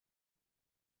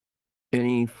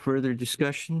 Any further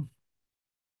discussion?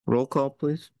 Roll call,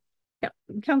 please. Yeah,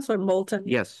 Councillor Moulton.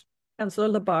 Yes. Councillor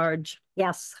Labarge.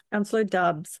 Yes. Councillor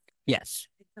Dubs. Yes.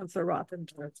 Councillor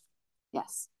Rothenberg.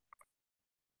 Yes.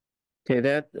 Okay,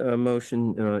 that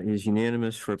motion is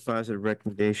unanimous for a positive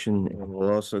recommendation, and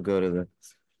will also go to the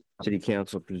City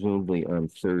Council presumably on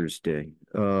Thursday.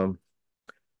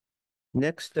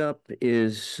 Next up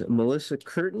is Melissa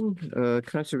Curtin,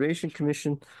 Conservation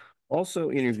Commission,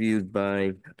 also interviewed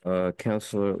by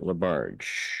Councilor Labarge.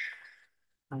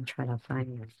 I'm trying to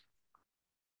find it.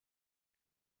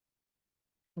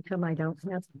 How come I don't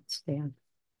have it, Stan?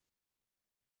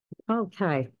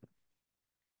 Okay.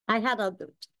 I had a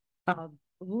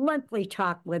lengthy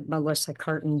talk with Melissa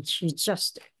Curtin. She's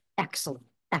just excellent.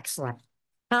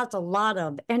 Has a lot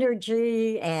of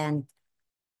energy, and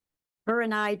her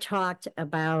and I talked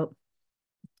about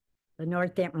the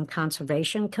Northampton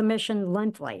Conservation Commission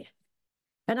lengthily.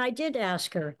 And I did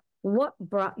ask her, what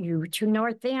brought you to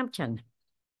Northampton?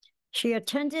 She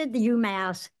attended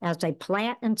UMass as a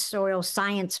plant and soil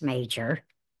science major,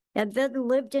 and then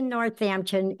lived in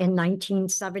Northampton in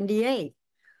 1978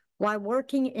 while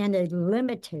working in a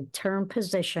limited term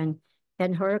position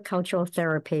in horticultural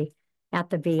therapy at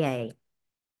the VA.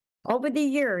 Over the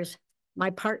years,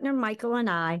 my partner Michael and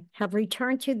I have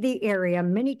returned to the area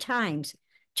many times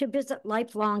to visit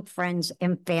lifelong friends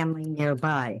and family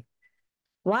nearby.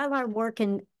 While our work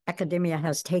in academia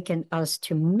has taken us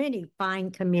to many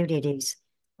fine communities,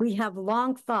 we have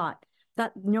long thought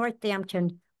that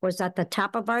Northampton was at the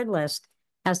top of our list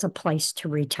as a place to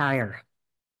retire.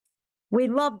 We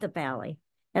love the valley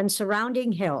and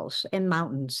surrounding hills and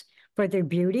mountains for their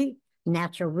beauty,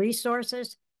 natural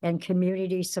resources, and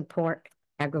community support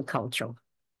agriculture.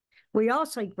 We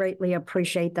also greatly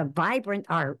appreciate the vibrant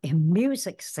art and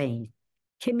music scene,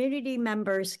 community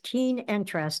members' keen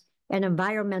interest in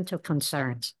environmental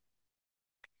concerns,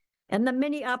 and the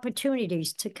many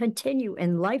opportunities to continue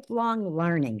in lifelong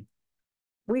learning.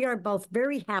 We are both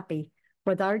very happy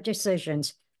with our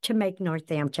decisions to make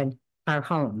Northampton our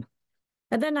home.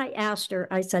 And then I asked her,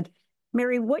 I said,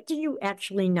 Mary, what do you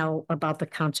actually know about the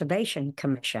Conservation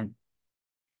Commission?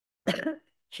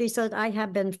 She said, I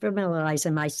have been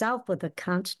familiarizing myself with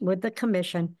the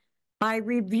commission by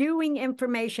reviewing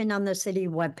information on the city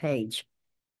webpage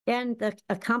and the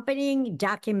accompanying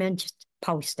documents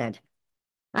posted.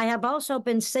 I have also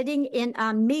been sitting in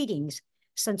on meetings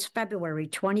since February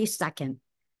 22nd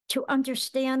to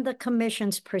understand the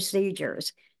commission's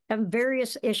procedures and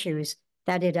various issues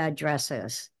that it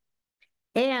addresses.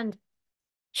 And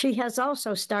she has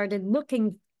also started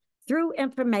looking through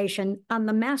information on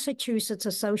the Massachusetts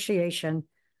Association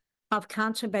of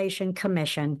Conservation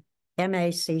Commission,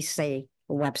 MACC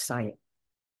website.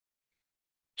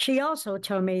 She also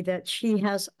told me that she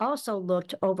has also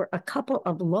looked over a couple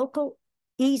of local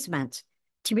easements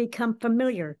to become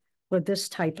familiar with this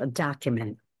type of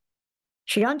document.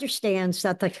 She understands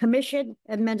that the commission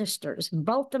administers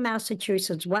both the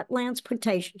Massachusetts Wetlands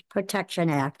Protection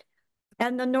Act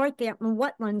and the Northampton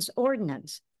Wetlands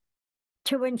Ordinance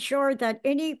to ensure that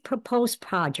any proposed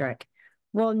project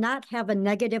will not have a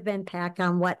negative impact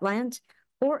on wetlands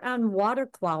or on water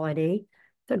quality,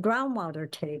 the groundwater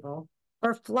table,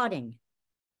 or flooding.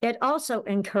 It also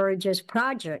encourages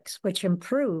projects which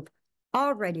improve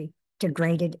already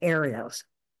degraded areas.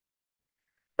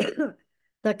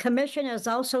 The commission is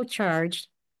also charged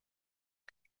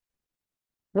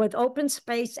with open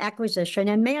space acquisition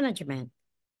and management.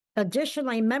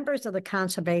 Additionally, members of the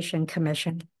Conservation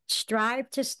Commission strive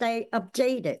to stay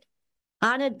updated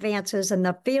on advances in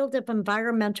the field of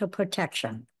environmental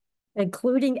protection,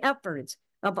 including efforts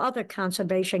of other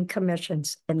conservation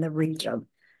commissions in the region.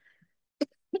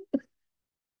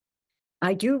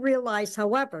 I do realize,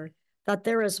 however, that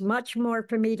there is much more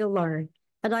for me to learn,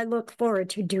 and I look forward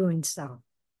to doing so.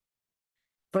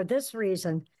 For this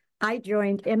reason, I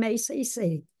joined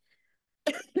MACC,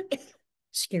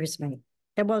 excuse me,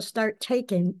 and will start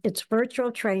taking its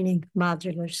virtual training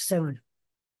modular soon.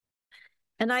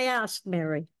 And I asked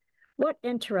Mary what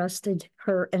interested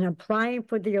her in applying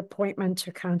for the appointment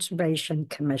to Conservation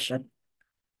Commission.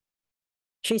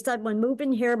 She said, when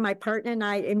moving here, my partner and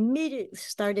I immediately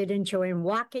started enjoying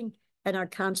walking in our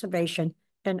conservation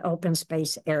and open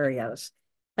space areas,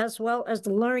 as well as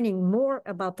learning more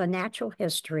about the natural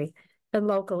history and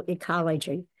local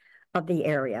ecology of the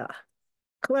area.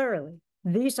 Clearly,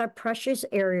 these are precious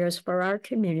areas for our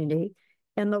community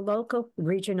and the local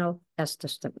regional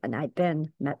ecosystem. And I've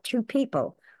then met two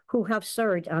people who have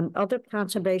served on other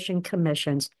conservation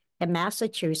commissions in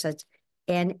Massachusetts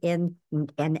and in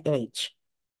NH.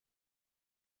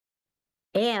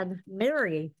 And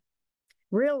Mary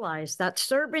realized that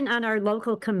serving on our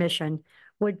local commission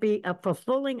would be a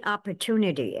fulfilling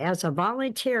opportunity. As a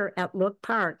volunteer at Look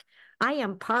Park, I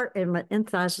am part of an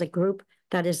enthusiastic group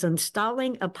that is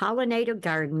installing a pollinator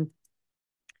garden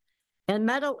and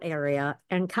meadow area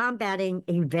and combating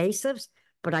invasives,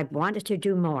 but I've wanted to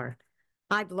do more.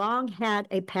 I've long had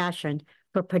a passion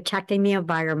for protecting the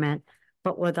environment,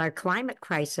 but with our climate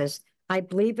crisis, I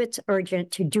believe it's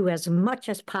urgent to do as much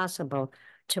as possible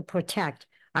to protect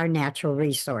our natural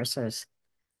resources.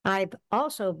 I've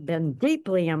also been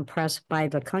deeply impressed by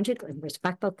the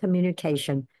respectful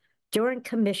communication during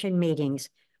commission meetings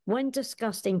when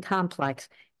discussing complex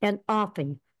and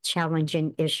often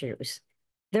challenging issues.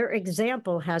 Their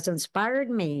example has inspired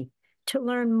me to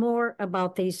learn more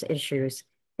about these issues.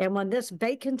 And when this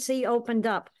vacancy opened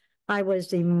up, I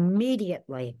was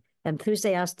immediately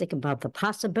enthusiastic about the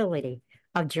possibility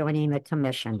of joining the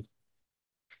commission.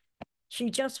 She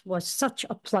just was such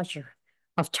a pleasure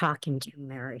of talking to you,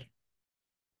 Mary.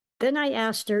 Then I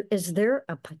asked her, is there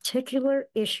a particular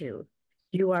issue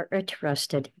you are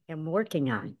interested in working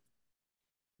on?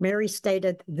 Mary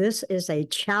stated, this is a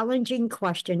challenging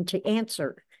question to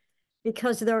answer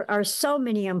because there are so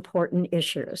many important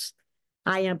issues.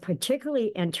 I am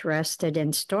particularly interested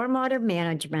in stormwater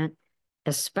management,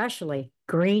 especially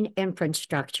green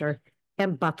infrastructure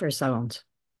and buffer zones,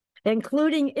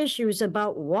 including issues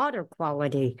about water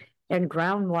quality and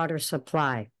groundwater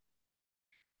supply.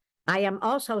 I am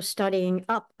also studying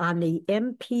up on the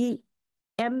BMPs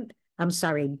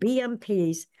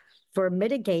for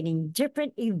mitigating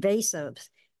different invasives,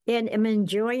 and am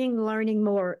enjoying learning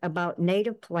more about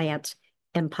native plants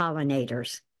and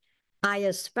pollinators. I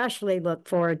especially look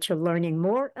forward to learning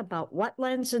more about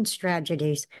wetlands and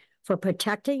strategies for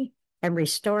protecting and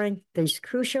restoring these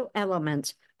crucial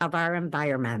elements of our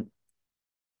environment.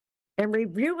 And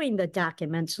reviewing the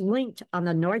documents linked on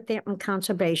the Northampton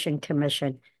Conservation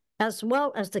Commission, as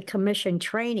well as the commission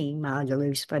training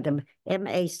modules for the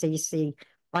MACC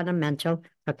Fundamental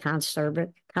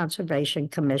Conservation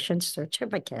Commission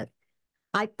certificate.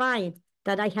 I find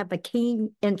that I have a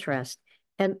keen interest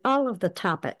in all of the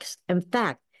topics. In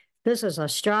fact, this is a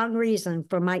strong reason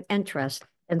for my interest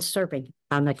in serving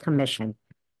on the commission.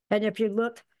 And if you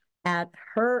look at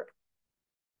her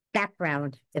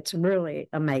background, it's really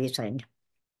amazing.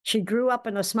 She grew up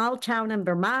in a small town in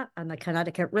Vermont on the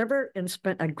Connecticut River and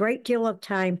spent a great deal of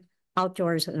time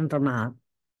outdoors in Vermont,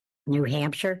 New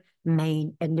Hampshire,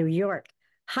 Maine, and New York,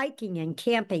 hiking and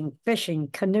camping, fishing,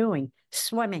 canoeing,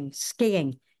 swimming,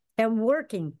 skiing, and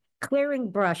working, clearing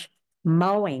brush,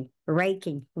 mowing,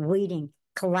 raking, weeding,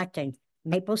 collecting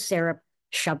maple syrup,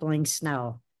 shoveling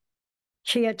snow.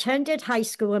 She attended high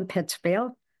school in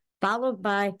Pittsfield, followed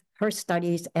by her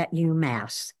studies at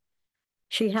UMass.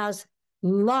 She has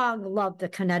long loved the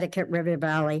Connecticut River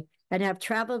Valley and have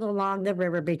traveled along the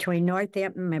river between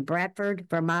Northampton and Bradford,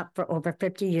 Vermont for over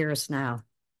 50 years now.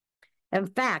 In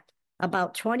fact,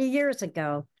 about 20 years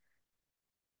ago,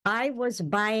 I was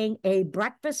buying a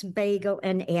breakfast bagel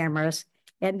in Amherst,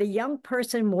 and the young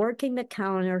person working the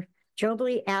counter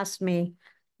jovially asked me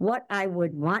what I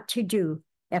would want to do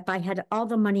if I had all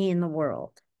the money in the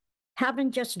world.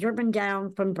 Having just driven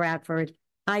down from Bradford,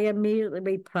 I immediately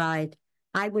replied,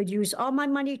 I would use all my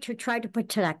money to try to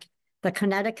protect the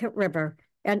Connecticut River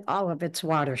and all of its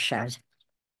watershed.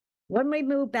 When we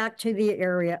moved back to the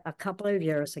area a couple of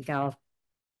years ago,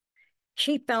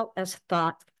 she felt as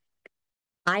thought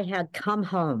I had come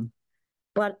home,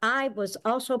 but I was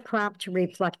also prompt to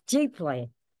reflect deeply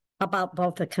about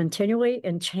both the continuity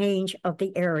and change of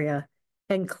the area,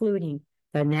 including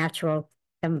the natural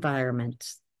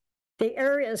environments. The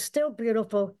area is still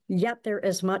beautiful, yet there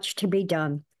is much to be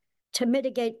done to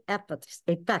mitigate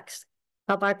effects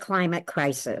of our climate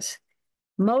crisis.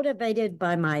 Motivated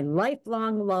by my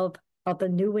lifelong love of the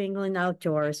New England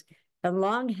outdoors and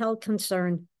long-held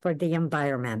concern for the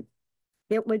environment,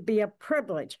 it would be a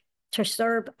privilege to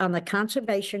serve on the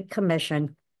Conservation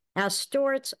Commission. As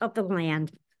stewards of the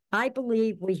land, I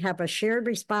believe we have a shared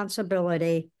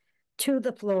responsibility to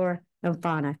the flora and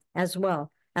fauna, as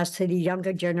well as to the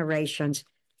younger generations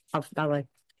of fellow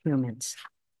humans.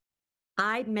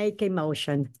 I make a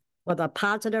motion with a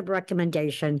positive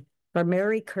recommendation for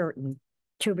Mary Curtin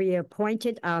to be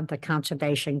appointed on the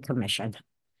Conservation Commission.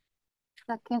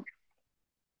 Second.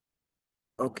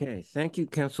 Okay, thank you,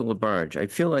 Councilor Labarge. I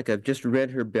feel like I've just read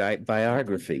her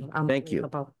biography. Thank you.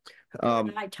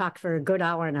 I talked for a good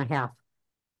hour and a half.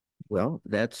 Well,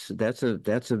 that's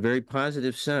a very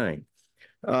positive sign.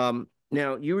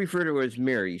 Now you refer to her as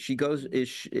Mary. She goes,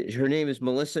 her name is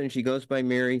Melissa and she goes by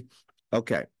Mary.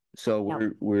 Okay,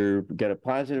 so we're got a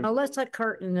positive. Melissa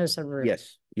Curtin is a root.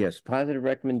 Yes, positive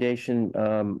recommendation.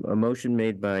 A motion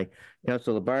made by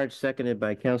Councilor Labarge, seconded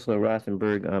by Councilor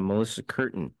Rothenberg on Melissa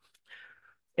Curtin.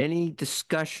 Any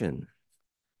discussion?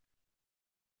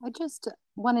 I just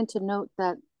wanted to note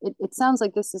that it sounds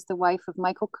like this is the wife of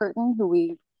Michael Curtin, who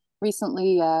we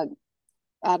recently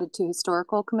added to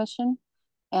Historical Commission.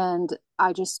 And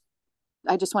I just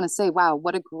want to say, wow,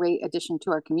 what a great addition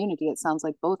to our community. It sounds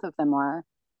like both of them are,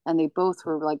 and they both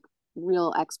were like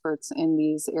real experts in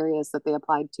these areas that they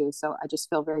applied to. So I just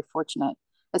feel very fortunate,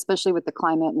 especially with the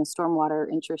climate and the stormwater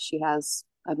interest she has.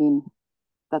 I mean,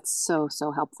 that's so,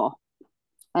 so helpful.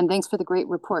 And thanks for the great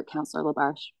report, Councilor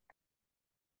Labarge.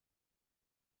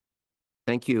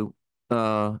 Thank you.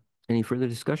 Any further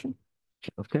discussion?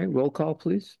 Okay, roll call,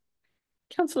 please.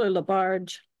 Councilor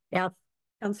Labarge. Yes.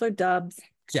 Councilor Dobbs.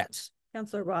 Yes.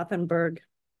 Councilor Rothenberg.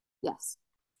 Yes.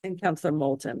 And Councilor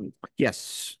Moulton.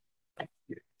 Yes.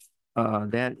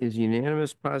 That is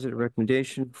unanimous positive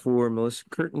recommendation for Melissa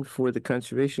Curtin for the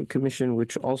Conservation Commission,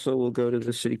 which also will go to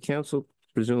the City Council,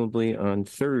 presumably on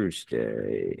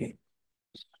Thursday.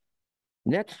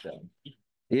 Next up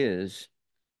is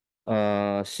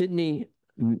Sydney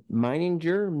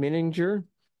Mininger,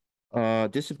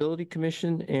 Disability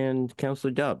Commission, and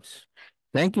Councilor Dobbs.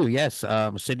 Thank you. Yes,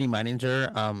 Sydney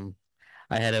Meininger.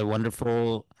 I had a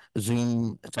wonderful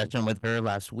Zoom session with her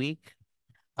last week.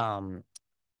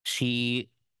 She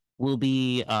will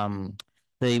be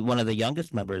one of the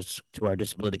youngest members to our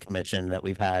Disability Commission that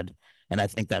we've had, and I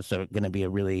think that's going to be a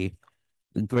really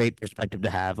great perspective to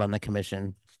have on the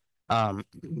commission.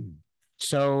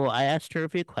 So I asked her a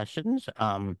few questions.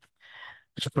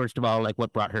 So first of all, like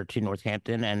what brought her to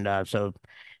Northampton, and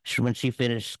when she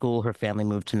finished school, her family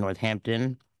moved to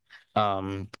Northampton,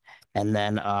 and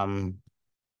then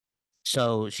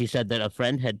so she said that a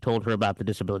friend had told her about the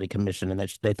Disability Commission and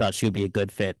that they thought she would be a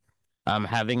good fit.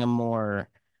 Having a more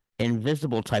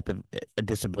invisible type of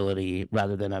disability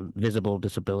rather than a visible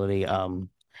disability,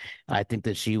 I think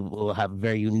that she will have a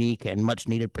very unique and much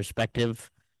needed perspective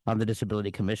on the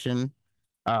Disability Commission,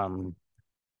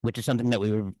 which is something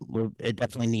that it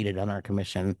definitely needed on our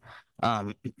commission.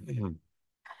 Um,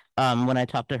 when I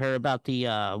talked to her about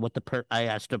I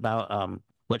asked about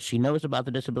what she knows about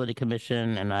the Disability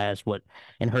Commission, and I asked what,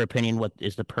 in her opinion, what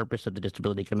is the purpose of the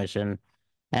Disability Commission.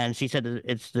 And she said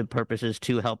that the purpose is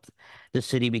to help the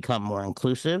city become more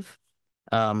inclusive.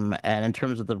 And in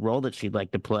terms of the role that she'd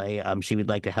like to play, she would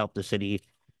like to help the city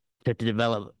to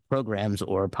develop programs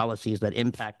or policies that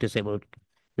impact the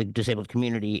disabled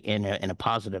community in a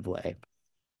positive way.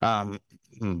 Um,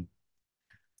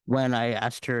 when I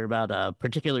asked her about a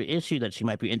particular issue that she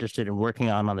might be interested in working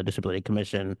on the Disability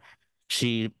Commission,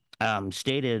 she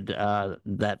stated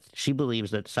that she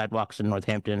believes that sidewalks in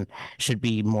Northampton should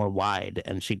be more wide,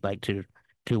 and she'd like to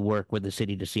work with the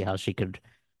city to see how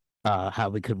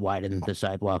we could widen the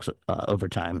sidewalks over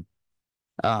time.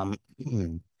 Um,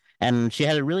 and she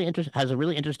had has a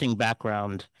really interesting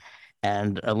background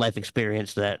and a life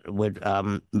experience that would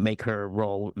make her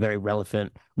role very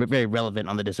relevant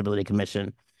on the Disability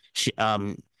Commission. She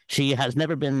has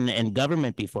never been in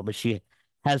government before, but she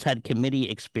has had committee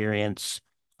experience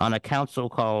on a council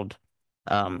called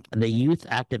the Youth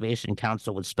Activation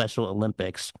Council with Special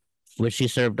Olympics, which she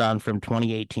served on from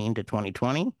 2018 to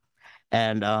 2020.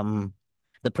 And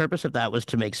the purpose of that was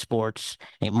to make sports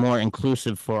more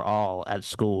inclusive for all at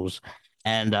schools.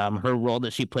 And her role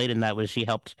that she played in that was she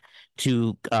helped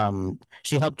to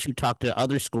talk to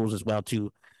other schools as well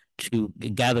to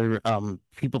gather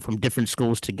people from different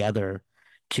schools together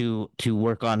to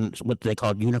work on what they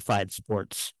called unified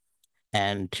sports,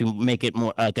 and to make it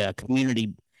more like a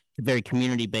very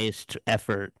community based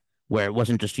effort where it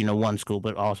wasn't just one school,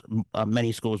 but also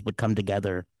many schools would come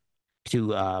together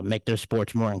to make their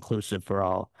sports more inclusive for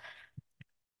all.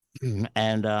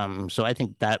 And so I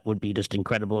think that would be just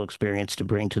incredible experience to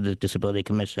bring to the Disability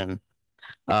Commission.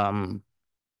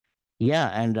 Yeah,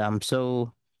 and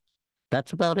so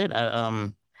that's about it.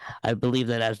 I believe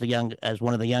that as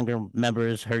one of the younger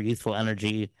members, her youthful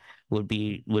energy would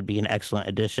be an excellent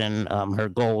addition. Her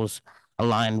goals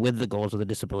align with the goals of the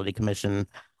Disability Commission.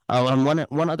 Oh, and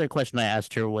one other question I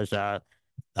asked her was I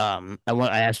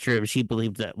asked her if she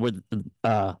believed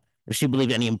if she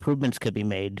believed any improvements could be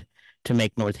made to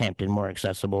make Northampton more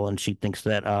accessible, and she thinks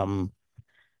that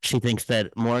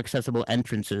more accessible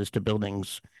entrances to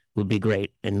buildings would be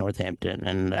great in Northampton,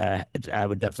 and I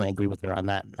would definitely agree with her on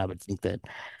that. I would think that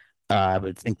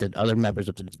other members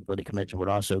of the Disability Commission would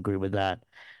also agree with that.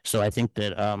 So I think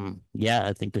that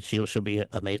I think that she'll be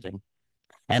amazing.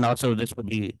 And also, this would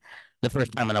be the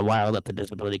first time in a while that the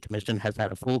Disability Commission has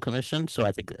had a full commission. So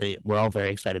I think we're all very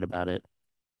excited about it.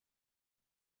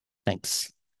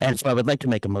 Thanks. And so I would like to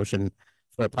make a motion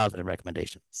for a positive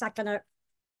recommendation. Second it.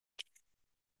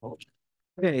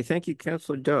 Okay, thank you,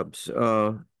 Councilor Dubs.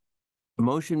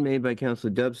 Motion made by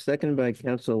Councilor Dubs, seconded by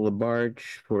Councilor Labarge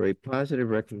for a positive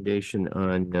recommendation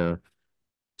on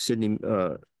Sydney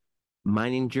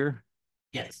Meininger.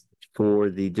 Yes. For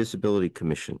the Disability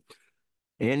Commission.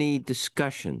 Any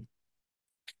discussion?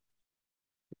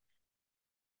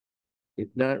 If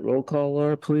not, roll call,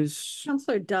 Laura, please.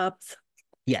 Councilor Dubs,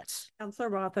 Yes. Councilor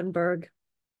Rothenberg,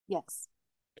 Yes.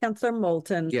 Councilor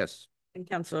Moulton. Yes. And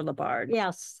Councilor Labarge.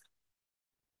 Yes.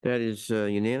 That is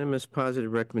unanimous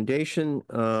positive recommendation.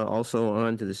 Also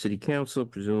on to the City Council,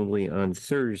 presumably on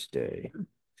Thursday.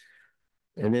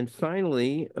 And then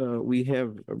finally, we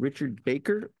have Richard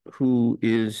Baker, who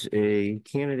is a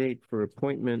candidate for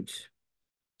appointment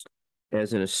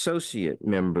as an associate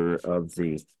member of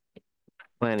the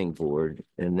Planning Board,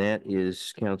 and that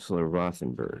is Councilor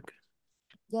Rothenberg.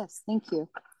 Yes, thank you.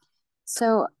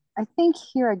 So I think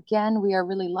here again, we are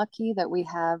really lucky that we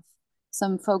have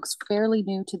some folks fairly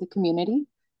new to the community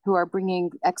who are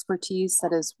bringing expertise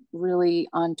that is really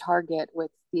on target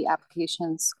with the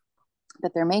applications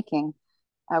that they're making.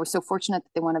 We're so fortunate that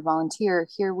they want to volunteer.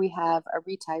 Here we have a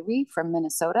retiree from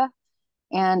Minnesota.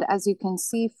 And as you can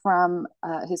see from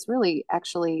his really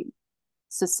actually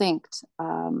succinct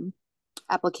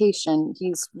application,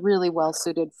 he's really well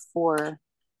suited for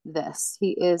this.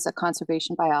 He is a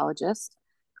conservation biologist,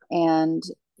 and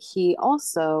he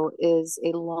also is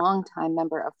a longtime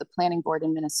member of the planning board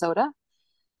in Minnesota.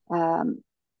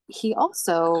 He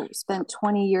also spent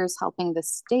 20 years helping the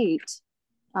state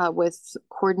with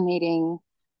coordinating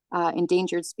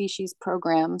endangered species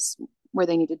programs where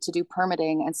they needed to do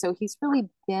permitting. And so he's really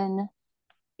been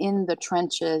in the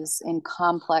trenches in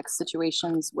complex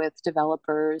situations with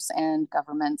developers and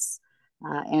governments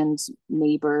and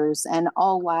neighbors, and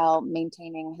all while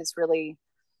maintaining his really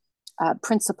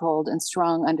principled and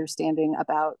strong understanding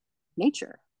about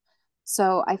nature.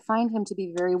 So I find him to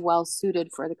be very well suited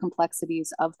for the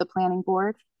complexities of the planning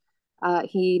board.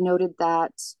 He noted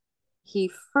that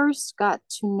he first got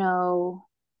to know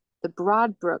the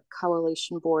Broadbrook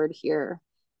Coalition Board here,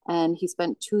 and he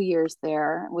spent 2 years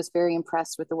there, was very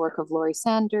impressed with the work of Lori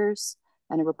Sanders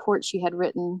and a report she had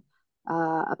written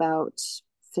about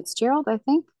Fitzgerald, I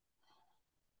think.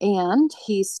 And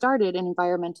he started an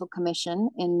environmental commission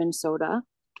in Minnesota.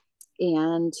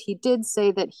 And he did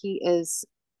say that he is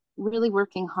really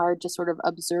working hard to sort of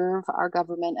observe our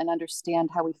government and understand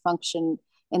how we function,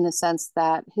 in the sense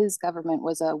that his government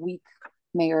was a weak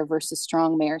mayor versus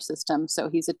strong mayor system. So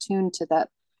he's attuned to that.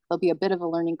 There'll be a bit of a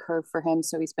learning curve for him.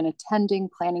 So he's been attending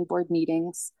planning board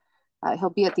meetings.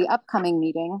 He'll be at the upcoming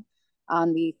meeting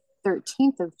on the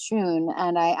 13th of June.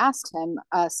 And I asked him,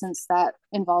 since that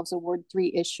involves a Ward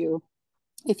 3 issue,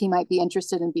 if he might be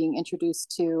interested in being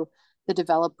introduced to the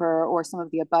developer or some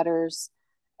of the abutters.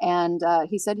 And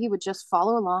he said he would just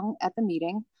follow along at the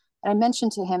meeting. And I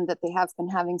mentioned to him that they have been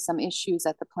having some issues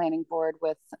at the planning board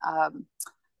with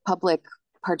public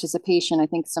participation, I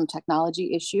think some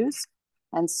technology issues.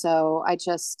 And so I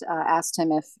just asked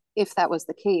him if that was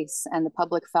the case and the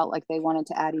public felt like they wanted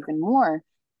to add even more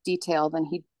detail, then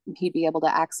he'd be able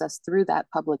to access through that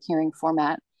public hearing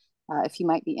format, if he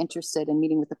might be interested in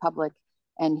meeting with the public.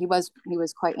 And he was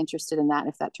quite interested in that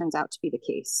if that turns out to be the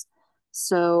case.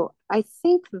 So I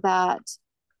think that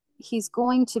he's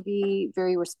going to be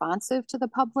very responsive to the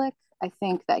public. I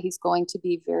think that he's going to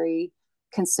be very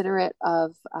considerate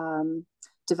of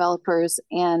developers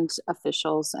and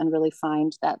officials, and really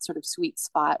find that sort of sweet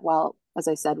spot, while, as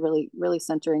I said, really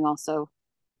centering also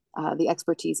the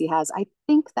expertise he has. I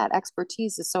think that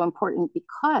expertise is so important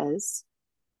because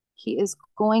he is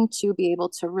going to be able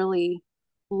to really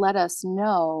let us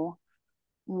know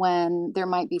when there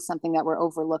might be something that we're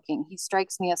overlooking. He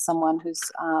strikes me as someone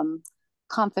who's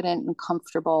confident and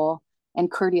comfortable and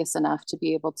courteous enough to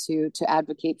be able to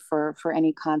advocate for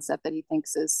any concept that he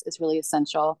thinks is really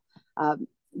essential,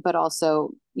 but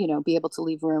also, you know, be able to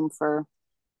leave room for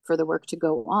the work to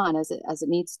go on as it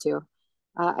needs to.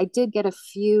 I did get a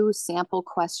few sample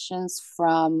questions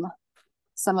from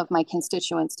some of my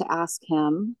constituents to ask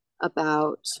him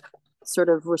about sort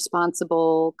of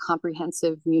responsible,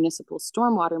 comprehensive municipal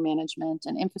stormwater management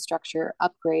and infrastructure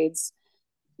upgrades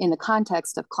in the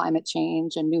context of climate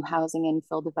change and new housing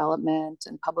infill development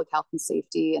and public health and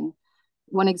safety. And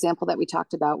one example that we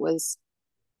talked about was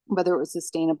whether it was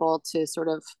sustainable to sort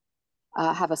of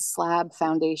have a slab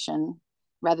foundation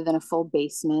rather than a full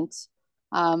basement.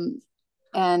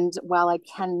 And while I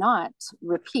cannot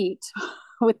repeat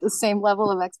with the same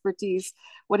level of expertise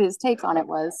what his take on it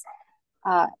was,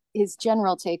 his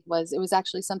general take was it was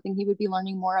actually something he would be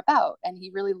learning more about. And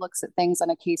he really looks at things on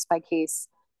a case-by-case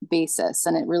basis.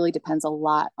 And it really depends a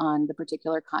lot on the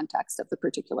particular context of the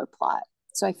particular plot.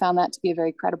 So I found that to be a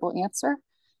very credible answer.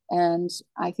 And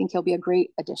I think he'll be a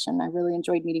great addition. I really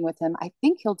enjoyed meeting with him. I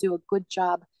think he'll do a good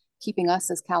job keeping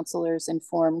us as counselors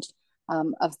informed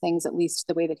of things, at least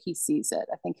the way that he sees it.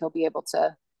 I think he'll be able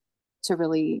to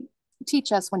really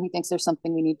teach us when he thinks there's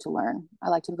something we need to learn. I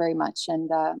liked him very much. And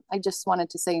I just wanted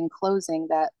to say in closing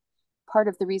that part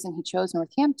of the reason he chose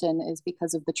Northampton is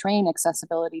because of the train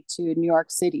accessibility to New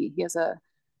York City. He has a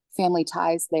family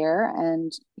ties there,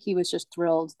 and he was just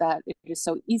thrilled that it is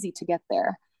so easy to get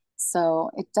there. So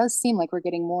it does seem like we're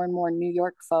getting more and more New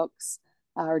York folks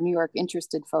or New York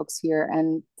interested folks here.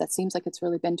 And that seems like it's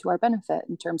really been to our benefit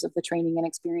in terms of the training and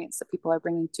experience that people are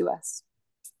bringing to us.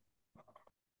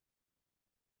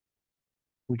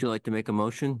 Would you like to make a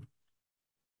motion?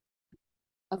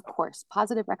 Of course,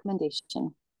 positive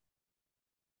recommendation.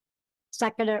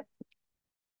 Second it.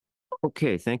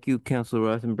 Okay, thank you, Councilor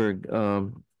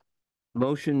Rothenberg.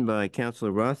 Motion by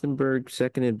Councilor Rothenberg,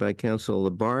 seconded by Councilor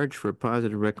Labarge for a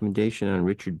positive recommendation on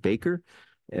Richard Baker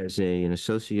as an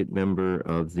associate member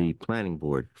of the Planning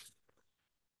Board.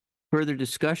 Further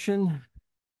discussion?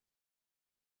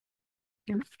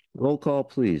 Roll call,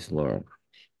 please, Laura.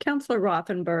 Councillor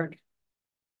Rothenberg,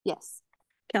 Yes.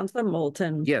 Councillor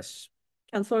Moulton. Yes.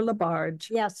 Councillor Labarge.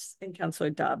 Yes. And Councillor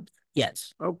Dobbs.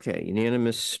 Yes. Okay,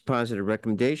 unanimous positive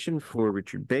recommendation for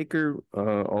Richard Baker,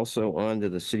 also on to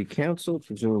the City Council,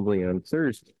 presumably on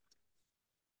Thursday.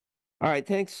 All right,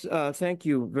 thanks. Thank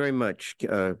you very much,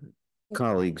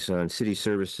 colleagues on City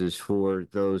Services, for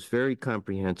those very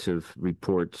comprehensive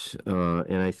reports.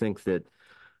 And I think that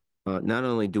not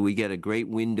only do we get a great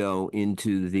window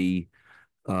into the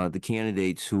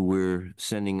candidates who we're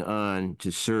sending on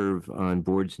to serve on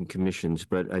boards and commissions,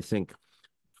 but I think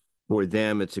for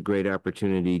them, it's a great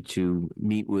opportunity to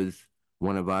meet with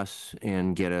one of us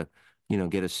and get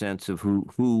a sense of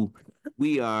who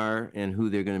we are and who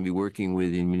they're going to be working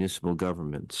with in municipal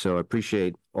government. So I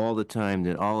appreciate all the time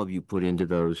that all of you put into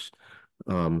those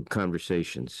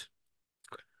conversations.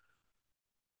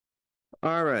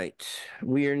 All right,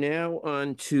 we are now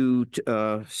on to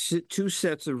two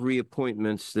sets of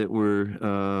reappointments that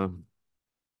were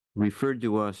referred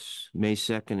to us May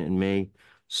 2nd and May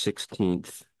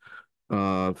 16th.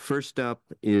 First up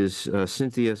is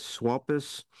Cynthia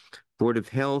Swalpus, Board of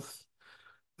Health.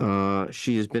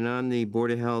 She has been on the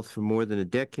Board of Health for more than a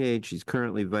decade. She's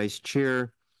currently vice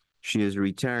chair. She is a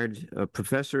retired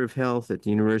professor of health at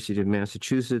the University of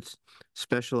Massachusetts,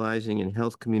 specializing in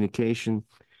health communication.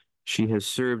 She has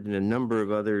served in a number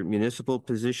of other municipal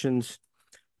positions,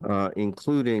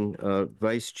 including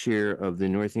vice chair of the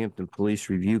Northampton Police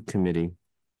Review Committee.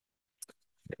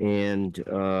 And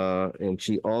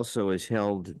she also has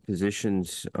held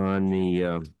positions on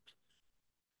the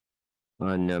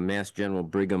Mass General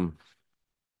Brigham,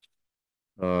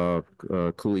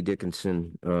 Cooley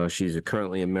Dickinson. She's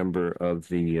currently a member of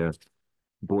the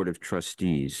Board of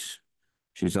Trustees.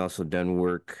 She's also done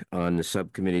work on the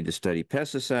subcommittee to study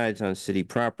pesticides on city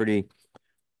property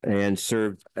and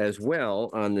served as well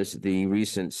on the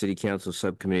recent City Council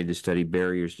subcommittee to study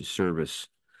barriers to service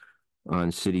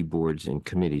on city boards and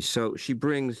committees. So she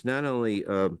brings not only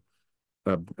an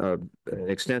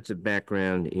extensive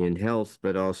background in health,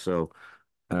 but also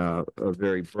a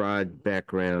very broad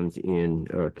background in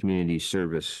community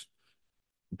service,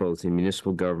 both in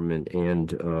municipal government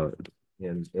and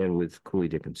with Cooley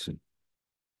Dickinson.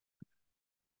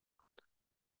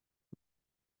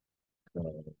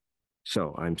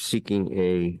 So I'm seeking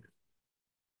a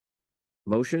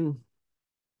motion.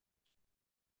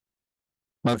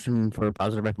 Motion for a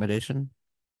positive recommendation.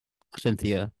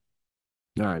 Cynthia.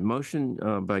 All right, motion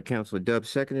by Councilor Dubb,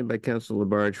 seconded by Councilor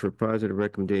Labarge for a positive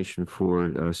recommendation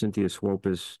for Cynthia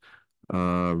Swalpus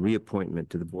reappointment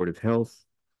to the Board of Health.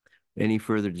 Any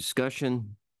further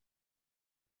discussion?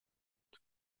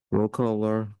 Roll call,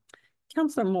 Laura.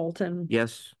 Counselor Moulton.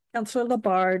 Yes. Counselor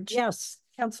Labarge. Yes.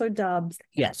 Counselor Dobbs.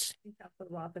 Yes. And Counselor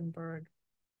Rothenberg.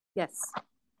 Yes.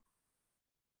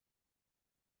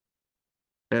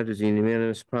 That is a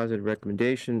unanimous positive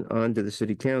recommendation on to the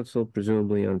City Council,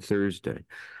 presumably on Thursday.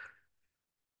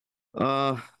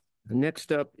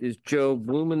 Next up is Joe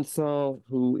Blumenthal,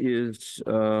 who is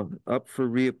up for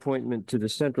reappointment to the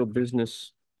Central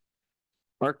Business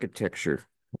Architecture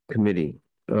Committee.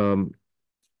 Joe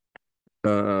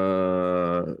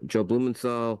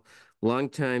Blumenthal,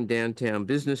 longtime downtown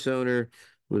business owner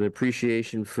with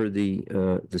appreciation for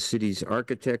the city's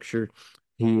architecture.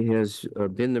 He has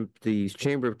been the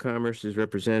Chamber of Commerce's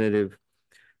representative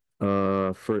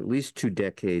for at least 2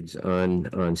 decades on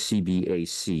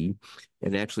CBAC,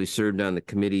 and actually served on the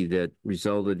committee that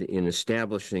resulted in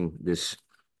establishing this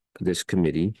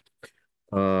committee.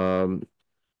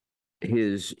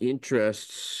 His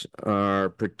interests are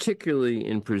particularly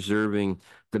in preserving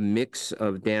the mix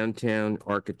of downtown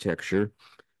architecture,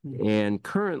 and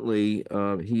currently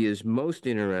he is most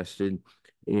interested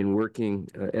in working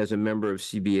as a member of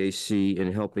CBAC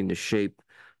and helping to shape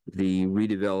the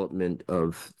redevelopment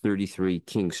of 33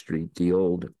 King Street, the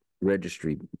old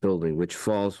registry building, which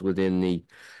falls within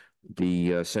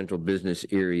the central business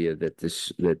area that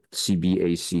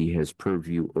CBAC has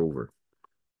purview over.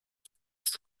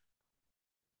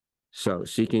 So,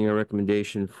 seeking a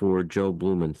recommendation for Joe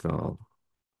Blumenthal.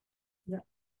 Yeah.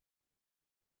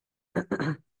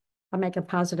 I'll make a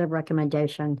positive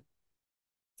recommendation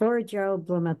for Joe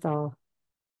Blumenthal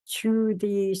to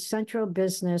the Central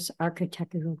Business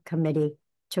Architectural Committee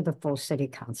to the full City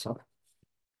Council.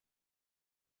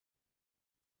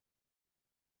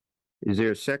 Is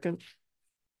there a second?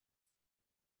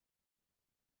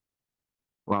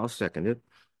 Well, I'll second it.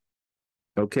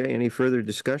 Okay, any further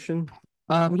discussion?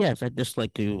 Yes, I'd just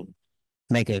like to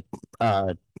make a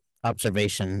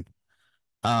observation.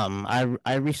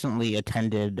 I recently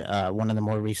attended one of the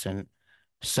more recent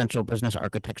Central Business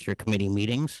Architecture Committee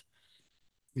meetings.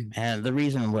 And the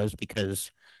reason was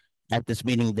because at this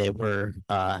meeting they were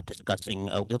discussing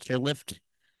a wheelchair lift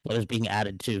that was being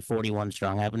added to 41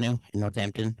 Strong Avenue in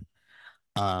Northampton.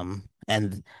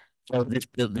 And so this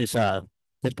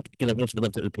particular wheelchair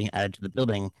lift that was being added to the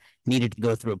building needed to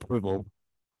go through approval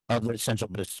of the central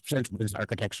business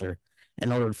architecture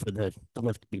in order for the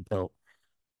lift to be built.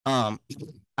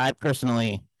 I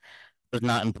personally was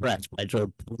not impressed by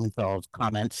Joe Blumenthal's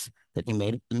comments that he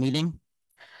made at the meeting.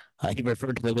 He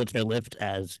referred to the wheelchair lift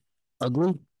as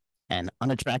ugly and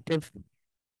unattractive.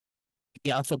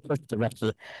 He also pushed for the rest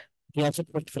of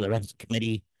the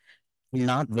committee to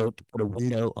not vote to put a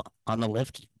window on the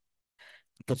lift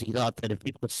because he thought that if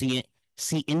people could see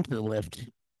into the lift,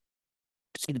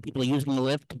 to see the people using the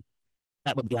lift,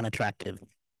 that would be unattractive.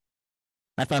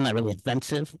 I found that really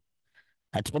offensive.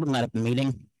 I told him that at the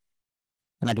meeting,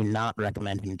 and I do not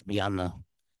recommend him to be on the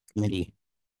committee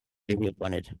to be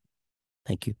appointed.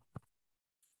 Thank you.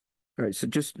 All right, so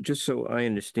just so I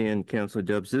understand, Councilor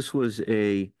Dubs, this was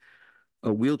a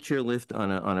wheelchair lift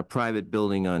on a private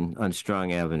building on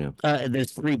Strong Avenue.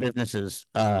 There's three businesses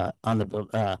on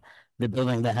the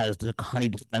building that has the honey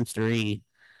dispensary,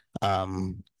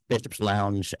 Bishop's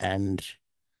Lounge, and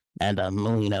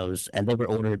Molino's, and they were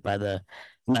ordered by the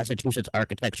Massachusetts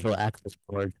Architectural Access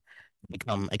Board to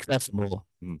become accessible.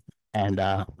 And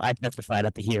I testified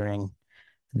at the hearing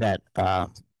that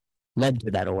led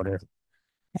to that order.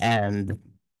 And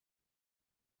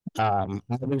I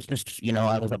was just,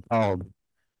 I was appalled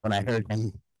when I heard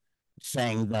him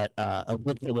saying that a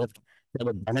wheelchair lift that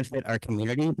would benefit our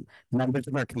community, members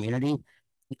of our community,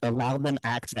 allow them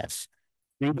access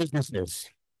three businesses,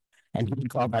 and he would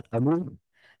call that ugly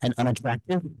and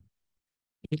unattractive.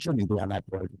 He shouldn't be on that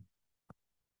board.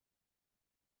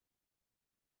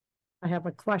 I have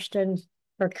a question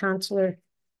for Councilor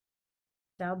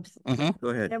Dubs. Go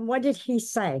ahead. And what did he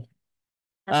say?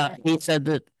 He said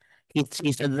that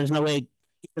he said there's no way.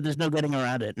 He said there's no getting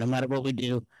around it. No matter what we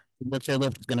do, the wheelchair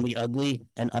lift is going to be ugly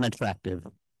and unattractive.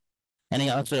 And he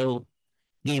also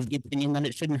gave the opinion that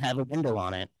it shouldn't have a window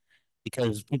on it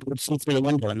because people would see through the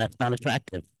window, and that's not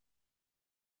attractive.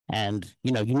 And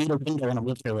you need a window on a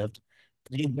wheelchair lift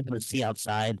because you need to be able to see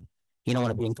outside. You don't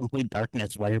want to be in complete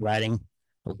darkness while you're riding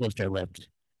a wheelchair lift.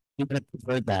 You would have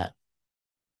preferred that.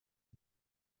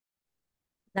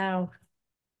 Now,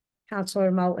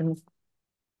 Councilor Moulton,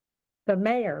 the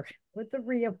mayor with the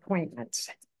reappointments,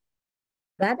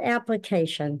 that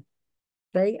application,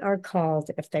 they are called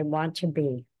if they want to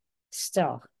be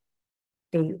still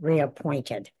be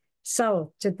reappointed.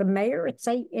 So did the mayor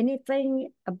say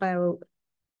anything about,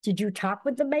 did you talk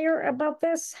with the mayor about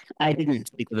this? I didn't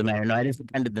speak with the mayor. No, I just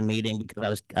attended the meeting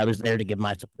because I was there to give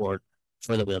my support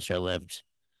for the wheelchair lift.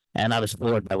 And I was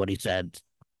floored by what he said.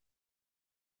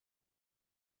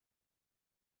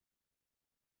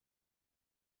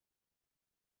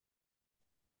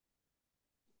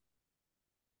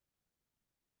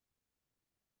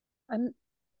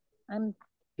 I'm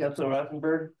Councilor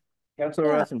Rothenberg? Councilor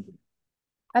Rothenberg.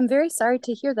 I'm very sorry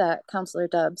to hear that, Councilor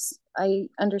Dubs. I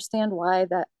understand why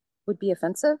that would be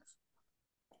offensive.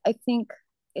 I think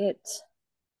it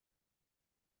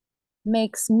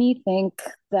makes me think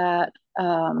that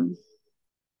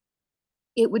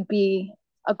it would be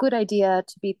a good idea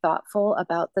to be thoughtful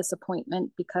about this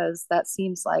appointment because that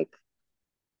seems like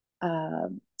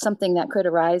something that could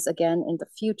arise again in the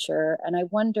future. And I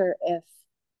wonder if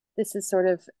this is sort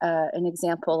of an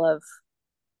example of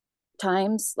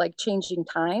times, like changing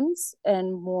times,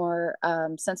 and more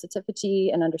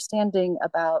sensitivity and understanding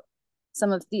about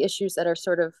some of the issues that are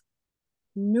sort of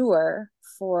newer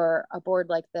for a board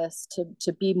like this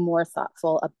to be more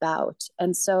thoughtful about.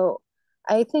 And so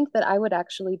I think that I would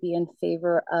actually be in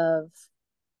favor of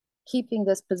keeping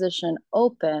this position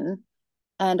open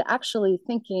and actually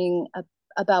thinking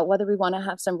about whether we want to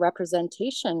have some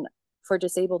representation for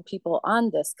disabled people on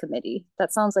this committee.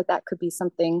 That sounds like that could be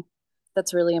something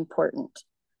that's really important.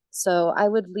 So I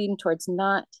would lean towards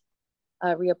not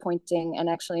reappointing and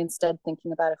actually instead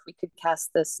thinking about if we could cast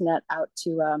this net out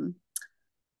to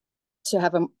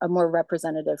have a more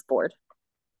representative board.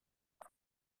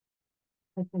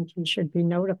 I think he should be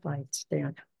notified,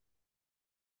 Stan.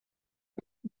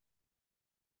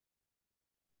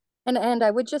 And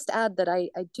I would just add that I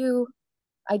do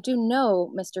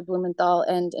know Mr. Blumenthal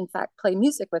and in fact play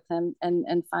music with him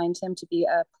and find him to be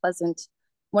a pleasant,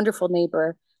 wonderful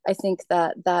neighbor. I think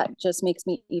that just makes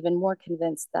me even more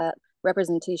convinced that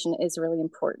representation is really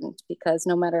important because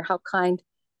no matter how kind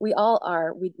we all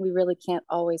are, we really can't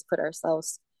always put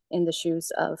ourselves in the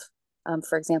shoes of,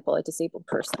 for example, a disabled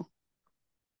person.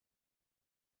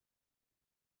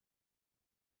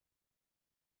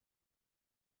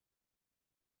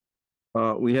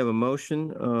 We have a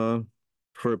motion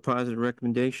for a positive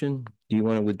recommendation. Do you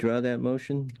want to withdraw that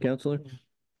motion, Councilor?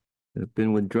 It's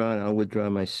been withdrawn. I'll withdraw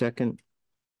my second.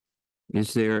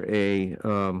 Is there a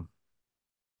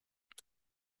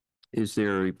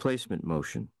replacement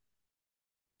motion?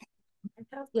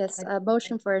 Yes, a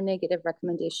motion for a negative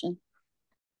recommendation.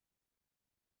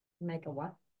 Make a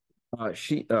what?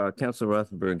 Councilor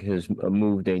Rothenberg has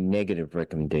moved a negative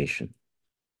recommendation.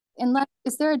 Unless,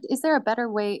 is there a better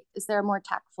way? Is there a more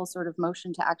tactful sort of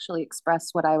motion to actually express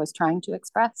what I was trying to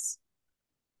express?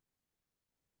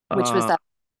 Which was that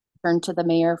turn to the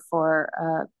mayor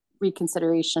for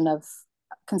reconsideration of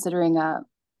considering a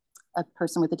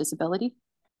person with a disability.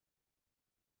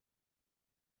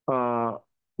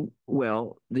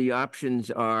 Well, the options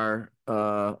are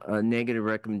a negative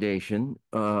recommendation,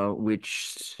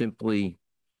 which simply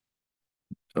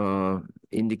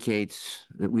indicates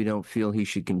that we don't feel he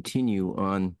should continue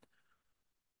on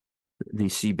the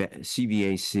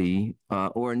CBAC,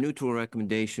 or a neutral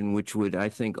recommendation, which would, I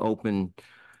think, open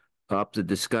up the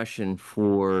discussion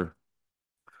for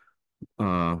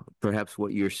perhaps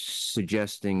what you're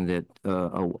suggesting, that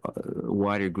a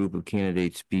wider group of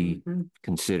candidates be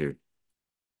considered.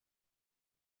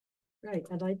 Right,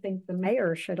 and I think the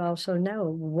mayor should also know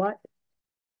what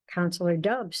Councilor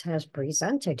Dubs has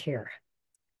presented here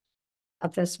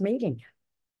at this meeting,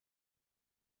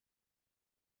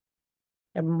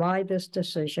 and why this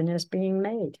decision is being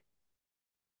made.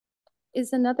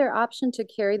 Is another option to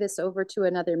carry this over to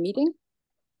another meeting?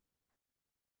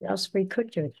 Yes, we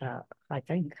could do that, I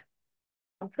think.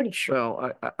 I'm pretty sure.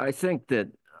 Well, I think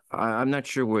that I'm not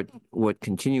sure what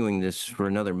continuing this for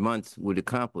another month would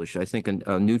accomplish. I think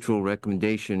a neutral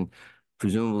recommendation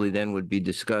presumably then would be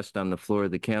discussed on the floor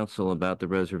of the council about the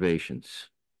reservations.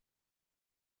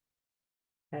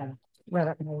 Yeah,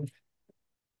 well,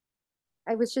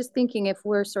 I was just thinking, if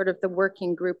we're sort of the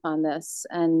working group on this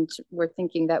and we're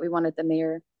thinking that we wanted the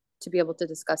mayor to be able to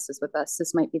discuss this with us,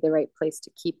 this might be the right place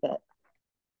to keep it.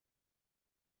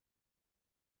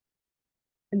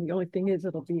 And the only thing is,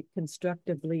 it'll be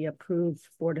constructively approved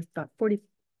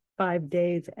 45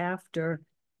 days after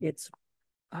it's,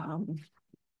 I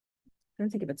don't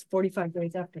think if it's 45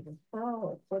 days after the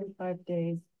fall or 45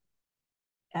 days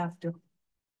after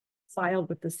filed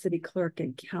with the city clerk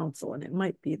and council, and it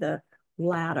might be the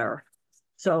latter.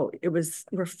 So it was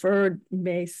referred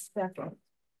May 2nd.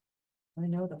 I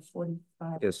know the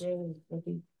 45 Yes. days will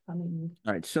be coming.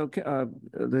 All right, so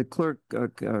the clerk,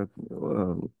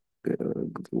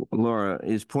 Laura,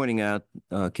 is pointing out,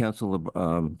 Councilor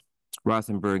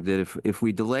Rothenberg, that if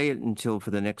we delay it until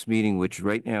for the next meeting, which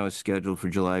right now is scheduled for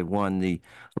July 1, the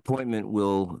appointment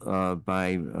will,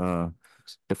 by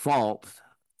default,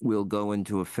 will go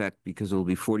into effect because it will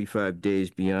be 45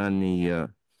 days beyond the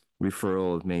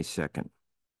referral of May 2nd.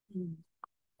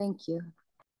 Thank you.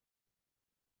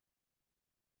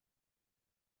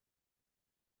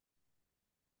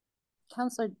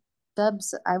 Councilor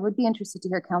Dubs, I would be interested to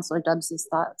hear Councilor Dubs's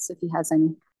thoughts if he has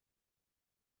any.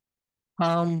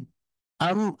 I'm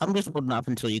just holding off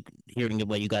until hearing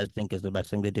what you guys think is the best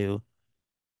thing to do.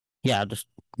 Yeah, just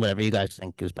whatever you guys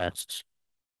think is best.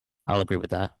 I'll agree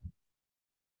with that.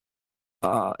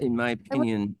 In my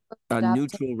opinion, a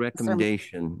neutral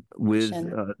recommendation with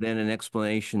then an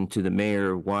explanation to the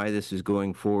mayor why this is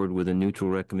going forward with a neutral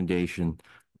recommendation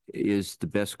is the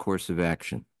best course of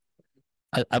action.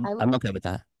 I'm okay with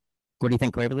that. What do you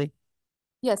think, Waverly?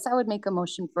 Yes, I would make a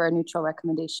motion for a neutral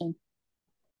recommendation.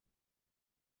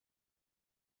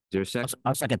 Is there a second?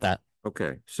 I'll second that.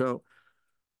 Okay, so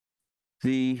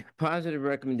the positive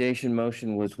recommendation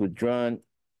motion was withdrawn,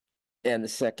 and the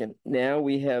second. Now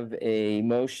we have a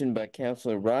motion by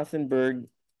Councilor Rothenberg,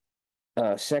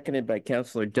 seconded by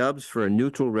Councilor Dubs for a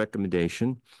neutral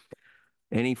recommendation.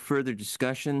 Any further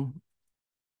discussion?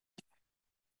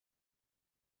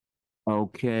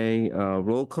 Okay,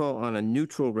 roll call on a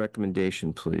neutral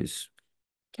recommendation, please.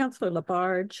 Councilor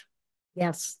Labarge,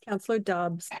 yes. Councilor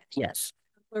Dubs, Yes.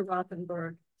 Councilor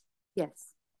Rothenberg,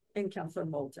 Yes. and Councilor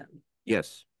Moulton.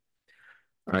 Yes.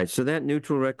 All right, so that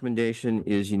neutral recommendation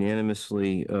is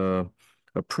unanimously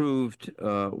approved.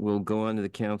 Will go on to the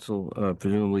council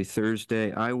presumably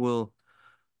Thursday. I will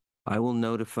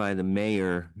notify the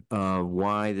mayor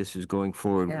why this is going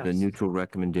forward with a Yes. neutral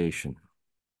recommendation.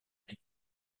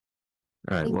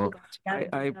 All right, well,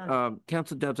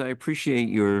 Councilor Dubs, I appreciate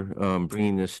your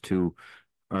bringing this to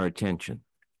our attention.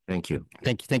 Thank you.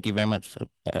 Thank you very much.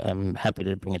 I'm happy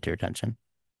to bring it to your attention.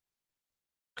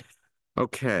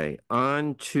 Okay,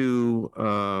 on to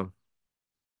all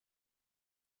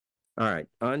right,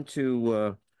 on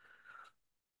to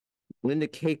Linda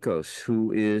Kakos,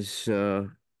 who is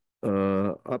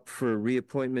up for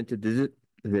reappointment to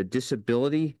the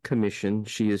Disability Commission.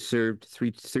 She has served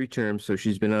three terms, so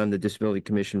she's been on the Disability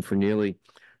Commission for nearly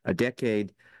a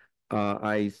decade.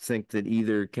 I think that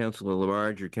either Councilor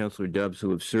Labarge or Councilor Dubs, who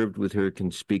have served with her,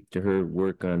 can speak to her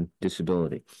work on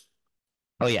disability.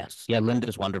 Oh, yes. Yeah,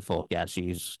 Linda's wonderful. Yeah,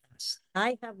 she's...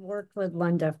 I have worked with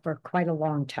Linda for quite a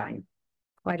long time.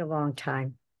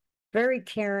 Very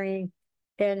caring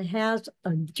and has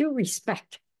a due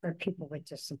respect for people with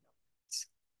disabilities.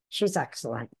 She's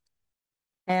excellent.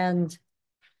 And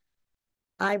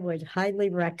I would highly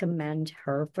recommend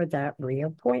her for that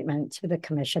reappointment to the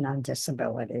Commission on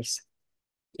Disabilities.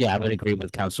 Yeah, I would agree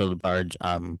with Councilor Labarge.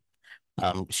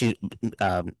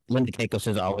 Linda Kakos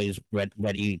is always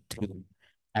ready to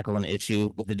tackle an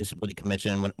issue with the Disability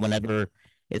Commission whenever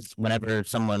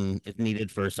someone is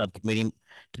needed for a subcommittee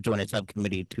to join a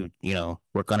subcommittee to,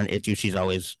 work on an issue, she's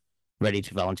always ready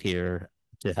to volunteer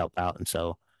to help out. And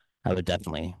so I would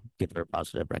definitely give her a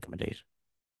positive recommendation.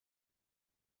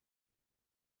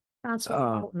 Councilor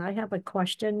Uh, Bolton, I have a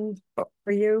question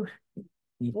for you.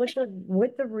 With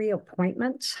the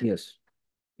reappointments, Yes,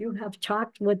 you have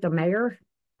talked with the mayor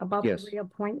about the Yes.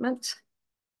 reappointments?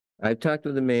 I've talked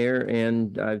with the mayor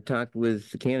and I've talked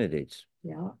with the candidates.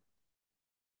 Yeah.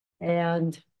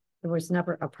 And there was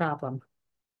never a problem,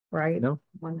 right? No.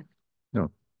 One,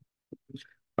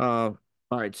 All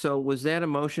right, so was that a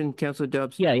motion, Councilor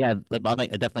Dubs? Yeah, I'll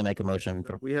definitely make a motion.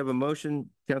 We have a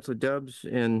motion, Councilor Dubs,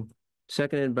 and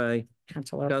seconded by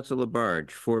Councilor. Councilor Labarge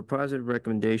for a positive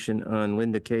recommendation on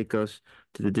Linda Keikos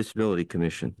to the Disability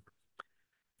Commission.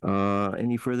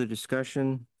 Any further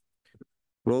discussion?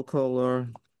 Roll call, Laura?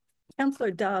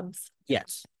 Counselor Dobbs,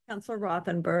 Yes. Counselor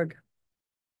Rothenberg.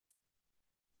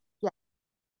 Yeah.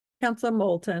 Counselor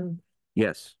Moulton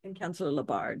Yes. and Counselor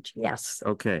Labarge. Yes.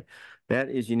 Okay, that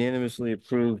is unanimously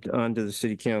approved onto the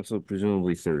City Council,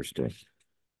 presumably Thursday.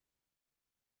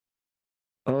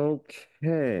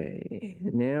 Okay,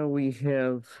 now we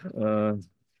have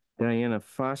Diana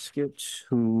Foskett,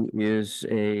 who is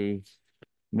a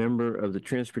member of the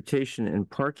Transportation and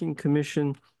Parking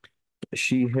Commission.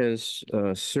 She has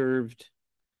served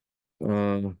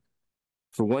for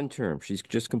one term. She's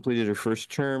just completed her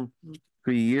first term,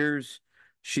 3 years.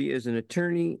 She is an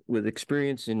attorney with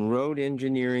experience in road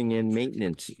engineering and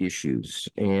maintenance issues,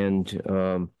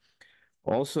 and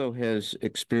also has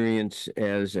experience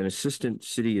as an assistant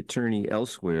city attorney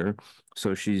elsewhere.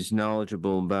 So she's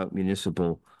knowledgeable about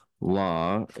municipal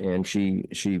law, and she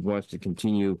wants to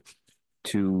continue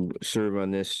to serve on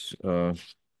this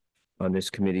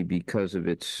committee because of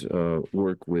its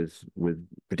work with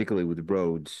particularly with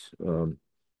roads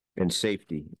and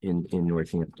safety in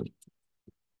Northampton.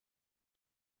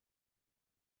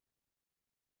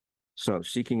 So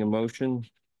seeking a motion.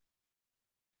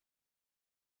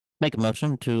 Make a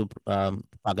motion to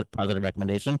positive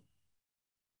recommendation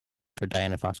for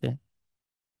Diana Foskett.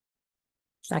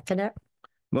 Second it.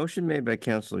 Motion made by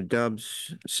Councilor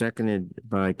Dubs, seconded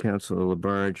by Councilor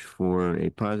Labarge for a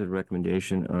positive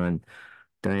recommendation on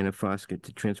Diana Foskett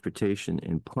to Transportation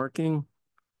and Parking.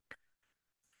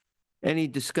 Any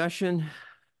discussion?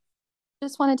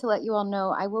 Just wanted to let you all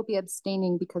know I will be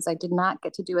abstaining because I did not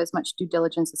get to do as much due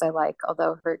diligence as I like,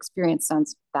 although her experience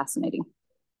sounds fascinating.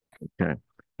 Okay,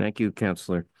 thank you,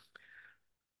 Councilor.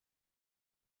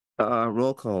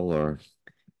 Roll call, Laura.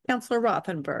 Counselor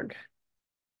Rothenberg,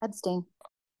 Abstain.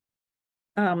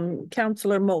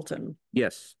 Counselor Moulton,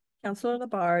 Yes. Counselor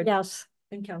Labarge. Yes.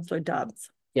 And Counselor Dobbs.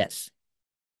 Yes.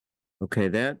 Okay,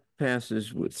 that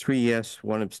passes with 3 yes,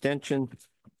 1 abstention.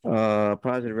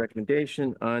 Positive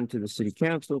recommendation on to the City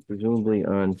Council, presumably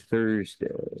on Thursday.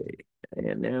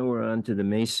 And now we're on to the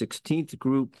May 16th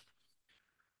group.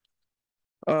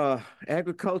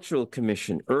 Agricultural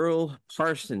Commission, Earl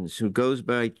Parsons, who goes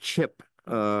by Chip,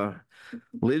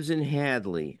 lives in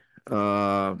Hadley,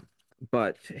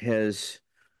 but his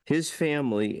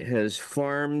family has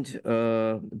farmed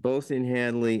both in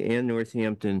Hadley and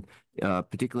Northampton,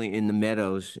 particularly in the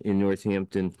meadows in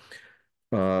Northampton.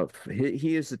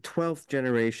 He is the 12th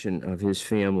generation of his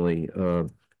family,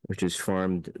 which has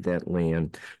farmed that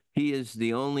land. He is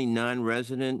the only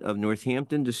non-resident of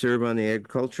Northampton to serve on the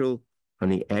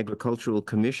Agricultural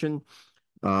Commission.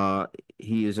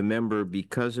 He is a member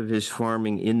because of his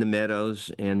farming in the meadows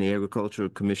and the Agricultural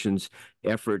Commission's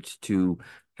efforts to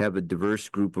have a diverse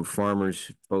group of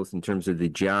farmers, both in terms of the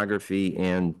geography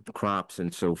and crops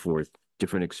and so forth,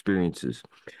 different experiences.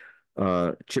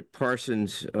 Chip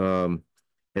Parsons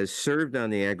has served on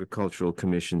the Agricultural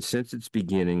Commission since its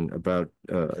beginning about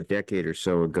a decade or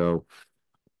so ago.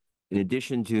 In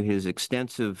addition to his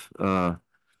extensive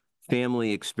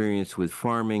family experience with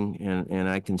farming, and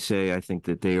I can say I think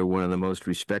that they are one of the most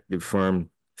respected farm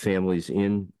families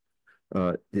in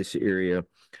this area.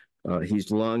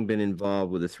 He's long been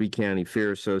involved with the 3 County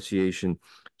Fair Association,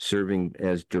 serving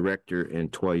as director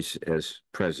and twice as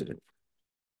president.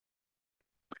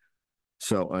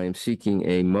 So I am seeking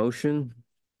a motion.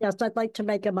 Yes, I'd like to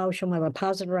make a motion with a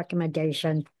positive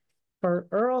recommendation for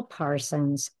Earl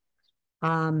Parsons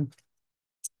to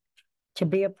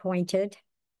be appointed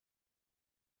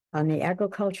on the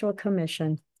Agricultural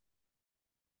Commission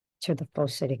to the full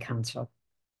City Council.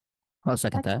 I'll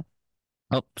second that.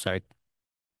 Oh, sorry.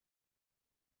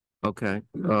 Okay.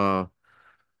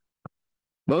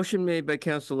 Motion made by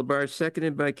Councilor Labarge,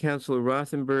 seconded by Councilor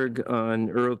Rothenberg on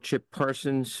Earl Chip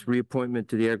Parsons' reappointment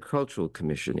to the Agricultural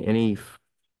Commission. Any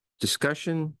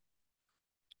Discussion?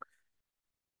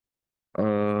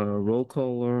 Roll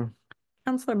call, Laura?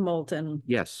 Counselor Moulton.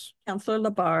 Yes. Counselor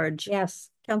Labarge. Yes.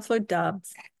 Counselor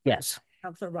Dobbs. Yes.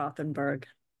 Counselor Rothenberg.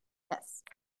 Yes.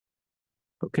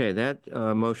 Okay, that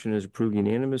motion is approved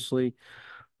unanimously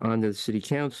on to the city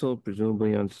council,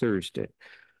 presumably on Thursday.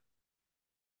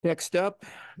 Next up,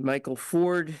 Michael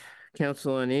Ford,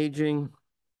 Council on Aging.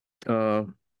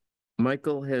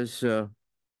 Michael has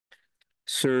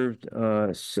served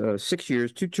 6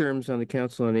 years, 2 terms on the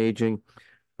Council on Aging.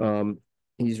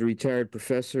 He's a retired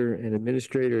professor and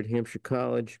administrator at Hampshire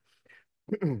College.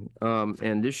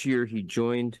 And this year he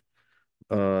joined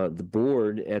the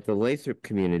board at the Lathrop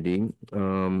community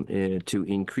to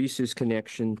increase his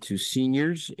connection to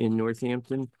seniors in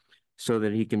Northampton so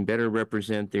that he can better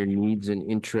represent their needs and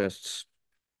interests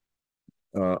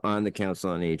on the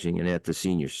Council on Aging and at the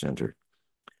Senior Center.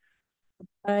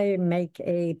 I make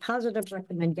a positive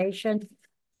recommendation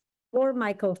for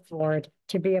Michael Ford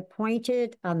to be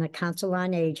appointed on the Council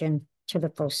on Aging to the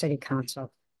full city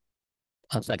council.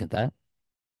 I'll second that.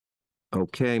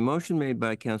 Okay, motion made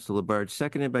by Councilor Labarge,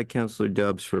 seconded by Councilor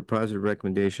Dobbs for a positive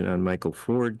recommendation on Michael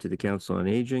Ford to the Council on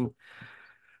Aging.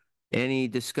 Any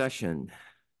discussion?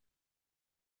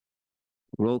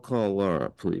 Roll call, Laura,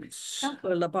 please.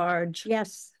 Counselor Labarge.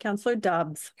 Yes. Counselor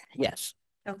Dobbs. Yes.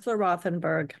 Counselor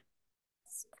Rothenberg.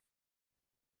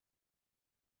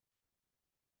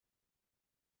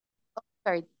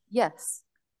 Sorry, yes.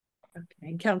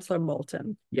 Okay, Counselor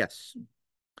Moulton. Yes.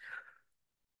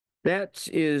 That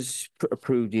is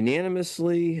approved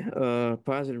unanimously.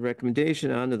 Positive recommendation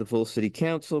on to the full city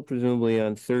council, presumably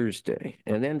on Thursday.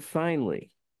 And then finally,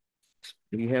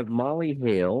 we have Molly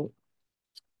Hale,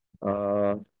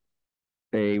 a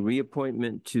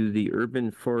reappointment to the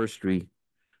Urban Forestry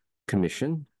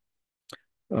Commission.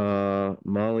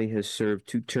 Molly has served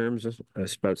 2 terms,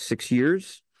 about 6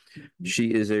 years.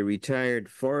 She is a retired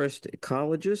forest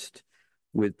ecologist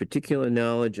with particular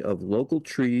knowledge of local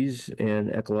trees and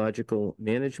ecological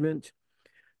management.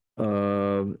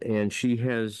 And she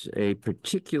has a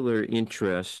particular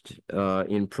interest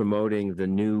in promoting the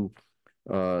new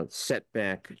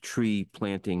setback tree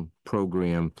planting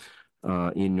program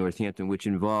in Northampton, which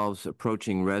involves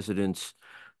approaching residents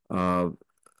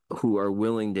who are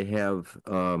willing to have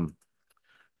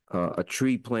a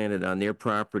tree planted on their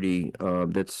property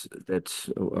that's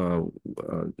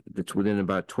within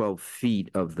about 12 feet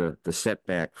of the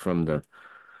setback from the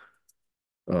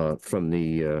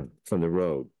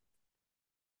road.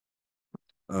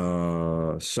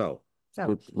 So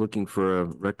looking for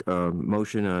a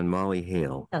motion on Molly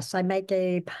Hale. Yes, I make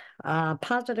a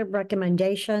positive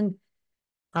recommendation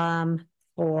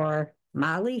for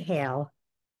Molly Hale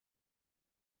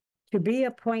to be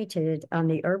appointed on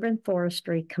the Urban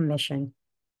Forestry Commission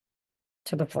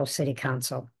to the full city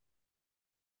council.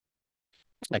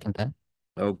 Second that.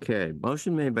 Okay,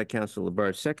 motion made by Councilor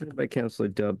Labarge, seconded by Councilor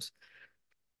Dobbs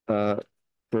for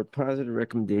a positive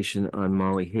recommendation on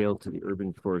Molly Hale to the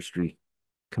Urban Forestry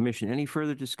Commission. Any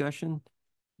further discussion?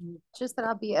 Just that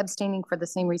I'll be abstaining for the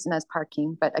same reason as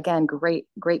parking, but again, great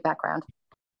background.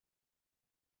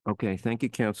 Okay, thank you,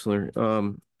 Councilor.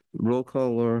 Roll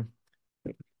call, Laura.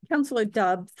 Counselor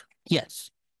Dobbs. Yes.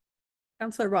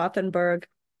 Counselor Rothenberg.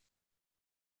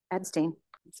 Abstain.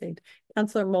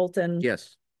 Counselor Moulton.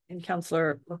 Yes. And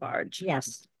Counselor Labarge.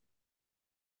 Yes.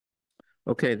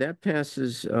 Okay, that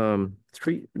passes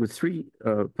with 3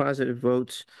 positive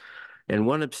votes and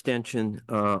 1 abstention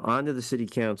onto the city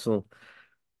council,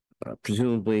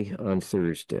 presumably on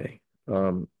Thursday.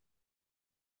 All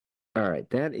right,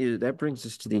 that brings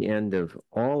us to the end of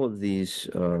all of these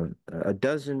a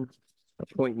dozen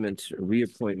appointments,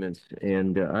 reappointments,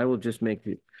 and I will just make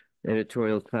the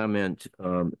editorial comment.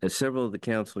 As several of the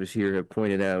councilors here have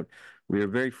pointed out, we are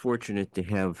very fortunate to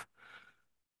have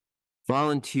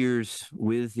volunteers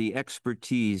with the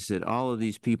expertise that all of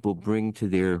these people bring to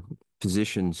their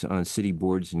positions on city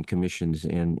boards and commissions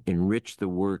and enrich the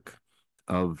work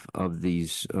of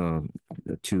these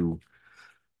to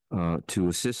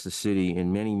assist the city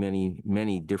in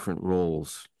many different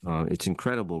roles. It's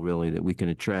incredible, really, that we can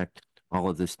attract all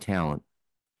of this talent.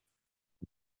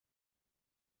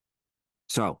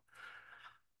 So,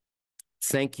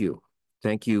 thank you.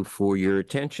 Thank you for your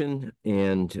attention,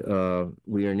 and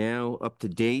we are now up to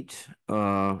date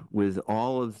with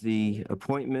all of the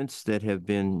appointments that have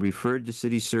been referred to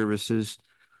city services.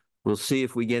 We'll see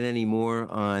if we get any more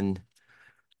on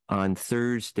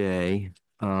Thursday.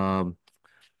 Our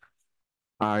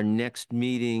next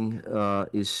meeting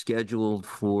is scheduled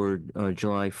for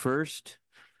July 1st.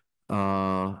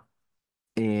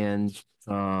 And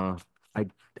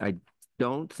I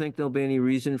don't think there'll be any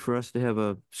reason for us to have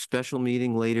a special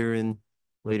meeting later in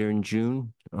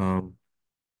June.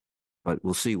 But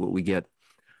we'll see what we get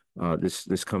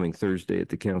this coming Thursday at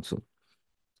the council.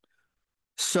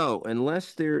 So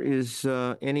unless there is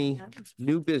any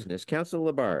new business,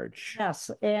 Council Labarge.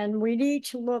 Yes, and we need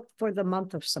to look for the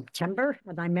month of September.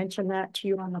 And I mentioned that to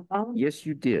you on the phone. Yes,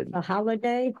 you did. The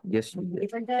holiday. Yes, you did.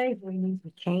 Labor Day, we need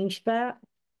to change that.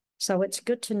 So it's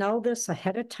good to know this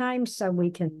ahead of time so we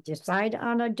can decide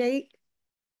on a date.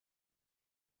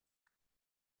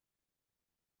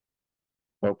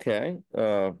 Okay.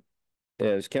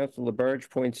 As Council Labarge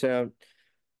points out,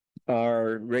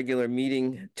 our regular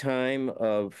meeting time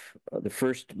of the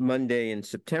first Monday in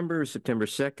September, September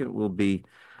 2nd, will be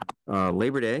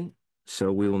Labor Day.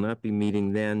 So we will not be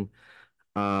meeting then.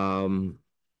 I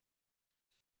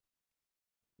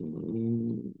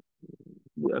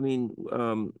mean,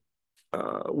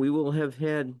 we will have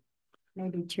had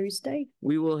Maybe Tuesday.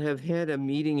 We will have had a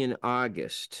meeting in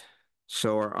August.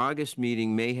 So our August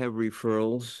meeting may have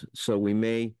referrals. So we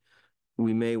may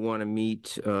want to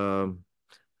meet,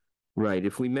 right.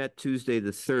 If we met Tuesday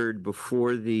the 3rd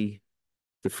before the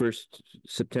first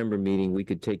September meeting, we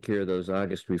could take care of those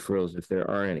August referrals if there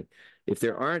are any. If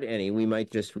there aren't any, we might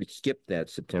just skip that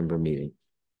September meeting.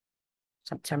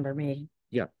 September meeting.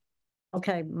 Yeah.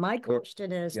 Okay, my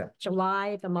question is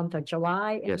July, the month of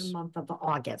July and the month of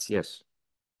August. Yes.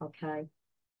 Okay.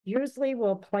 Usually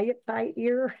we'll play it by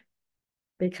ear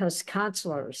because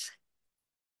counselors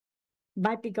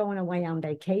might be going away on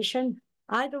vacation,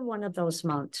 either one of those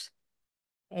months.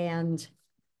 And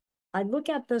I look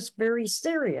at this very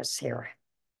serious here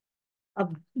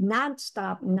of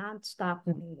nonstop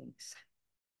meetings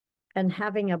and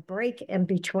having a break in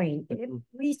between. If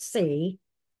we see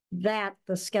that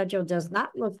the schedule does not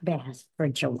look bad for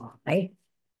July,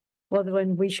 well,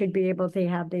 then we should be able to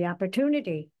have the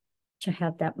opportunity to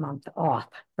have that month off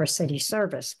for city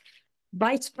service.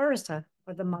 Vice versa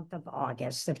for the month of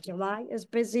August. If July is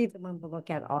busy, then we'll look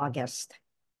at August.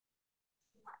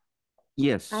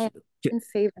 Yes. I am in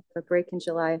favor of a break in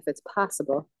July if it's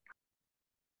possible.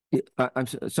 I'm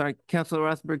sorry, Councilor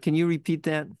Rothenberg, can you repeat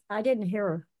that? I didn't hear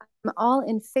her. I'm all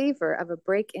in favor of a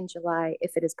break in July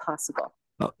if it is possible.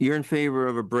 Oh, you're in favor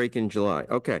of a break in July.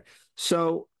 Okay.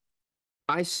 So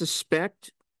I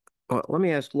suspect, let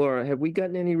me ask Laura, have we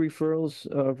gotten any referrals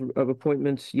of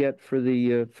appointments yet for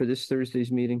the for this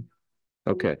Thursday's meeting?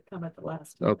 Okay. Come at the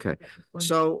last. Okay.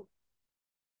 So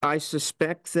I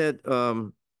suspect that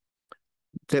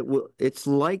it's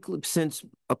likely, since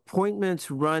appointments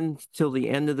run till the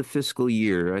end of the fiscal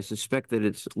year, I suspect that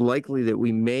it's likely that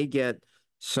we may get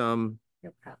some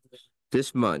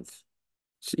this month.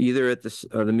 It's either at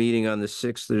the meeting on the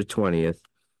 6th or the 20th.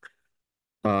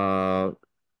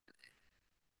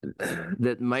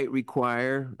 That might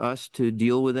require us to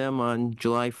deal with them on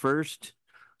July 1st.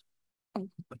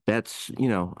 That's,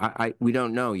 we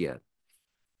don't know yet.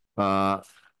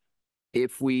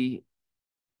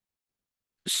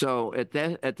 So at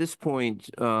this point,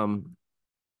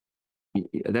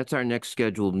 that's our next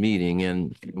scheduled meeting,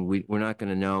 and we're not going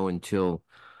to know until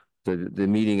the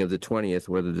meeting of the 20th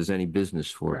whether there's any business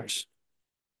for us.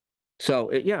 So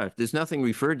if there's nothing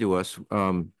referred to us,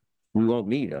 we won't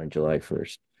meet on July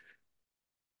 1st.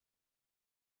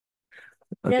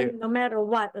 Okay. Then no matter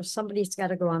what, if somebody's got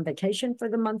to go on vacation for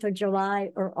the month of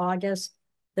July or August,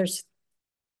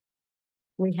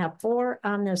 we have 4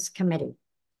 on this committee.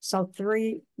 So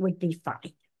 3 would be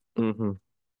fine. Mm-hmm.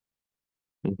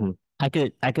 Mm-hmm. I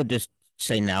could just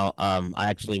say now, I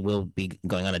actually will be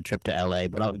going on a trip to LA,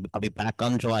 but I'll be back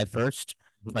on July 1st.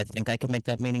 I think I can make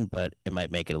that meeting, but it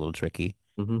might make it a little tricky.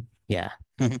 Mm-hmm. Yeah.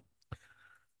 Hey,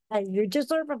 you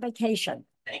deserve a vacation.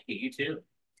 Thank you. You too.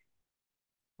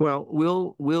 Well,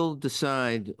 we'll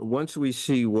decide once we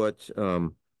see what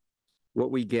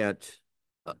we get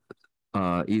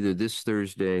either this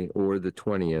Thursday or the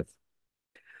 20th.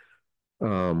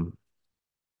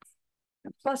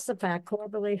 Plus the fact,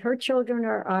 Corbally, her children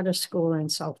are out of school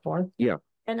and so forth. Yeah.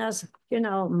 And as you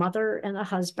know, mother and a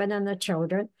husband and the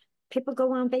children, people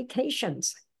go on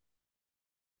vacations.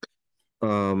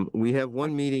 We have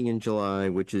one meeting in July,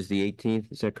 which is the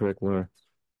 18th. Is that correct, Laura?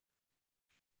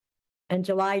 In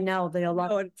July, no, the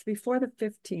 11th. Oh, it's before the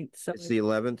 15th. So It's the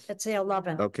 11th? It's the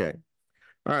 11th. Okay.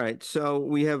 All right. So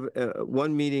we have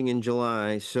one meeting in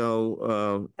July.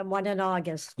 So and one in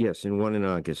August. yes, and one in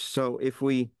August. So if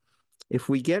we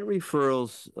get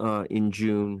referrals in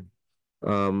June,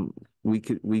 we'll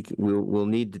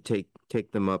need to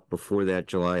take them up before that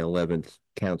July 11th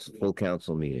full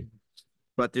council meeting.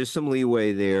 But there's some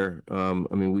leeway there. I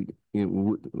mean, we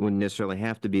wouldn't necessarily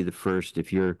have to be the first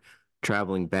if you're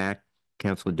traveling back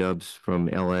Councilor Dubs from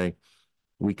LA,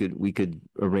 we could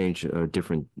arrange a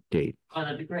different date. Oh,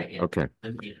 that'd be great. Yeah. Okay.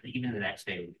 Even the next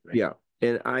day would be great. Yeah.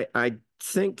 And I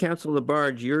think Councilor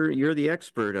Labarge, you're the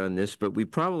expert on this, but we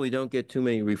probably don't get too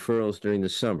many referrals during the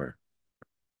summer.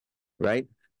 Right?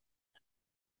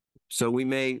 So we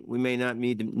may not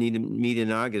need to meet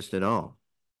in August at all.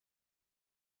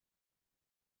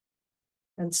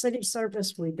 And city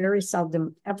service, we very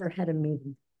seldom ever had a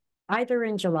meeting, either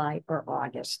in July or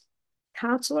August.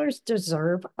 Councilors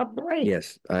deserve a break.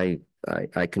 Yes, I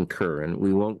concur, and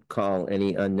we won't call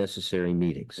any unnecessary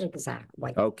meetings.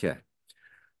 Exactly. Okay.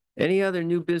 Any other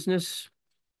new business?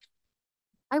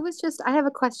 I have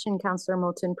a question, Councillor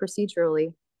Moulton,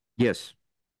 procedurally. Yes.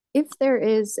 If there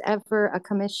is ever a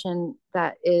commission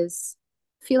that is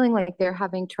feeling like they're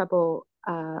having trouble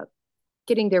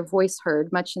getting their voice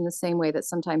heard, much in the same way that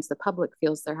sometimes the public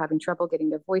feels they're having trouble getting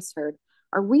their voice heard,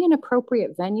 are we an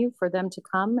appropriate venue for them to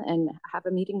come and have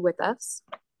a meeting with us?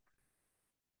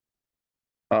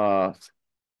 Our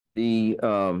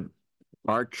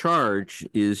charge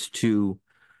is to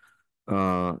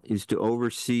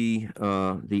oversee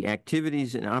the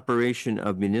activities and operation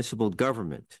of municipal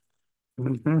government.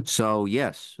 So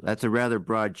yes, that's a rather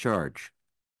broad charge.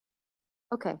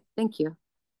 Okay, thank you.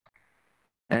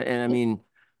 And I mean,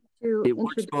 it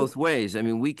works both ways. I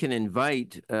mean, we can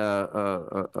invite,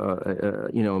 a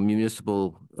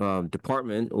municipal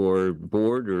department or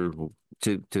board or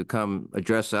to come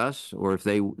address us, or if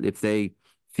they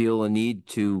feel a need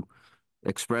to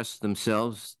express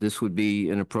themselves, this would be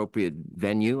an appropriate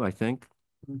venue, I think.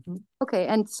 Okay,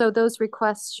 and so those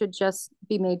requests should just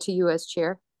be made to you as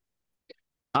chair?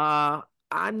 I'm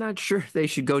not sure they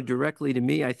should go directly to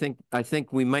me. I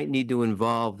think we might need to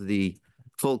involve the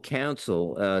full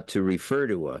council to refer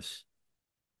to us.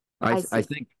 I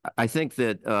think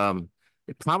that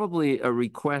probably a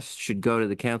request should go to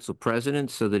the council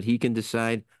president so that he can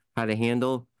decide how to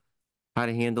handle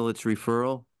its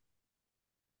referral.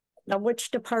 Now,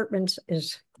 which departments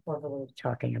is what we're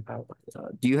talking about?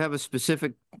 Do you have a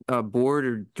specific board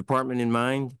or department in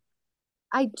mind?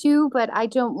 I do, but I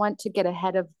don't want to get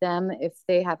ahead of them if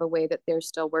they have a way that they're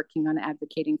still working on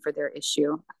advocating for their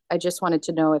issue. I just wanted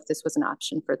to know if this was an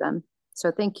option for them. So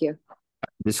thank you.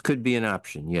 This could be an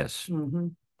option, yes.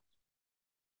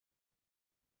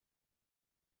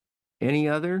 Any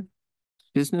other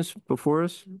business before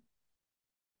us?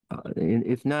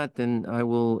 If not, then I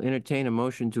will entertain a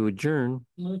motion to adjourn.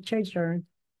 Adjourn.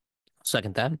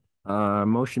 Second that.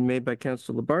 Motion made by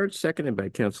Councilor Labarge, seconded by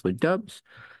Councilor Dubs.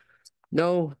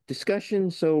 No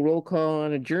discussion, so roll call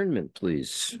on adjournment,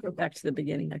 please. Go back to the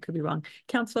beginning. I could be wrong.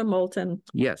 Councilor Moulton.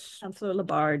 Yes. Councilor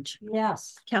Labarge.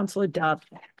 Yes. Councilor Dubs.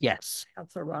 Yes.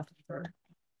 Councilor Rutherford.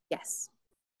 Yes.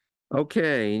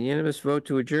 Okay, unanimous vote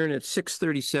to adjourn at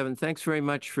 6:37. Thanks very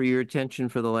much for your attention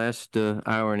for the last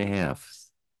hour and a half.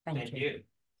 Thank you.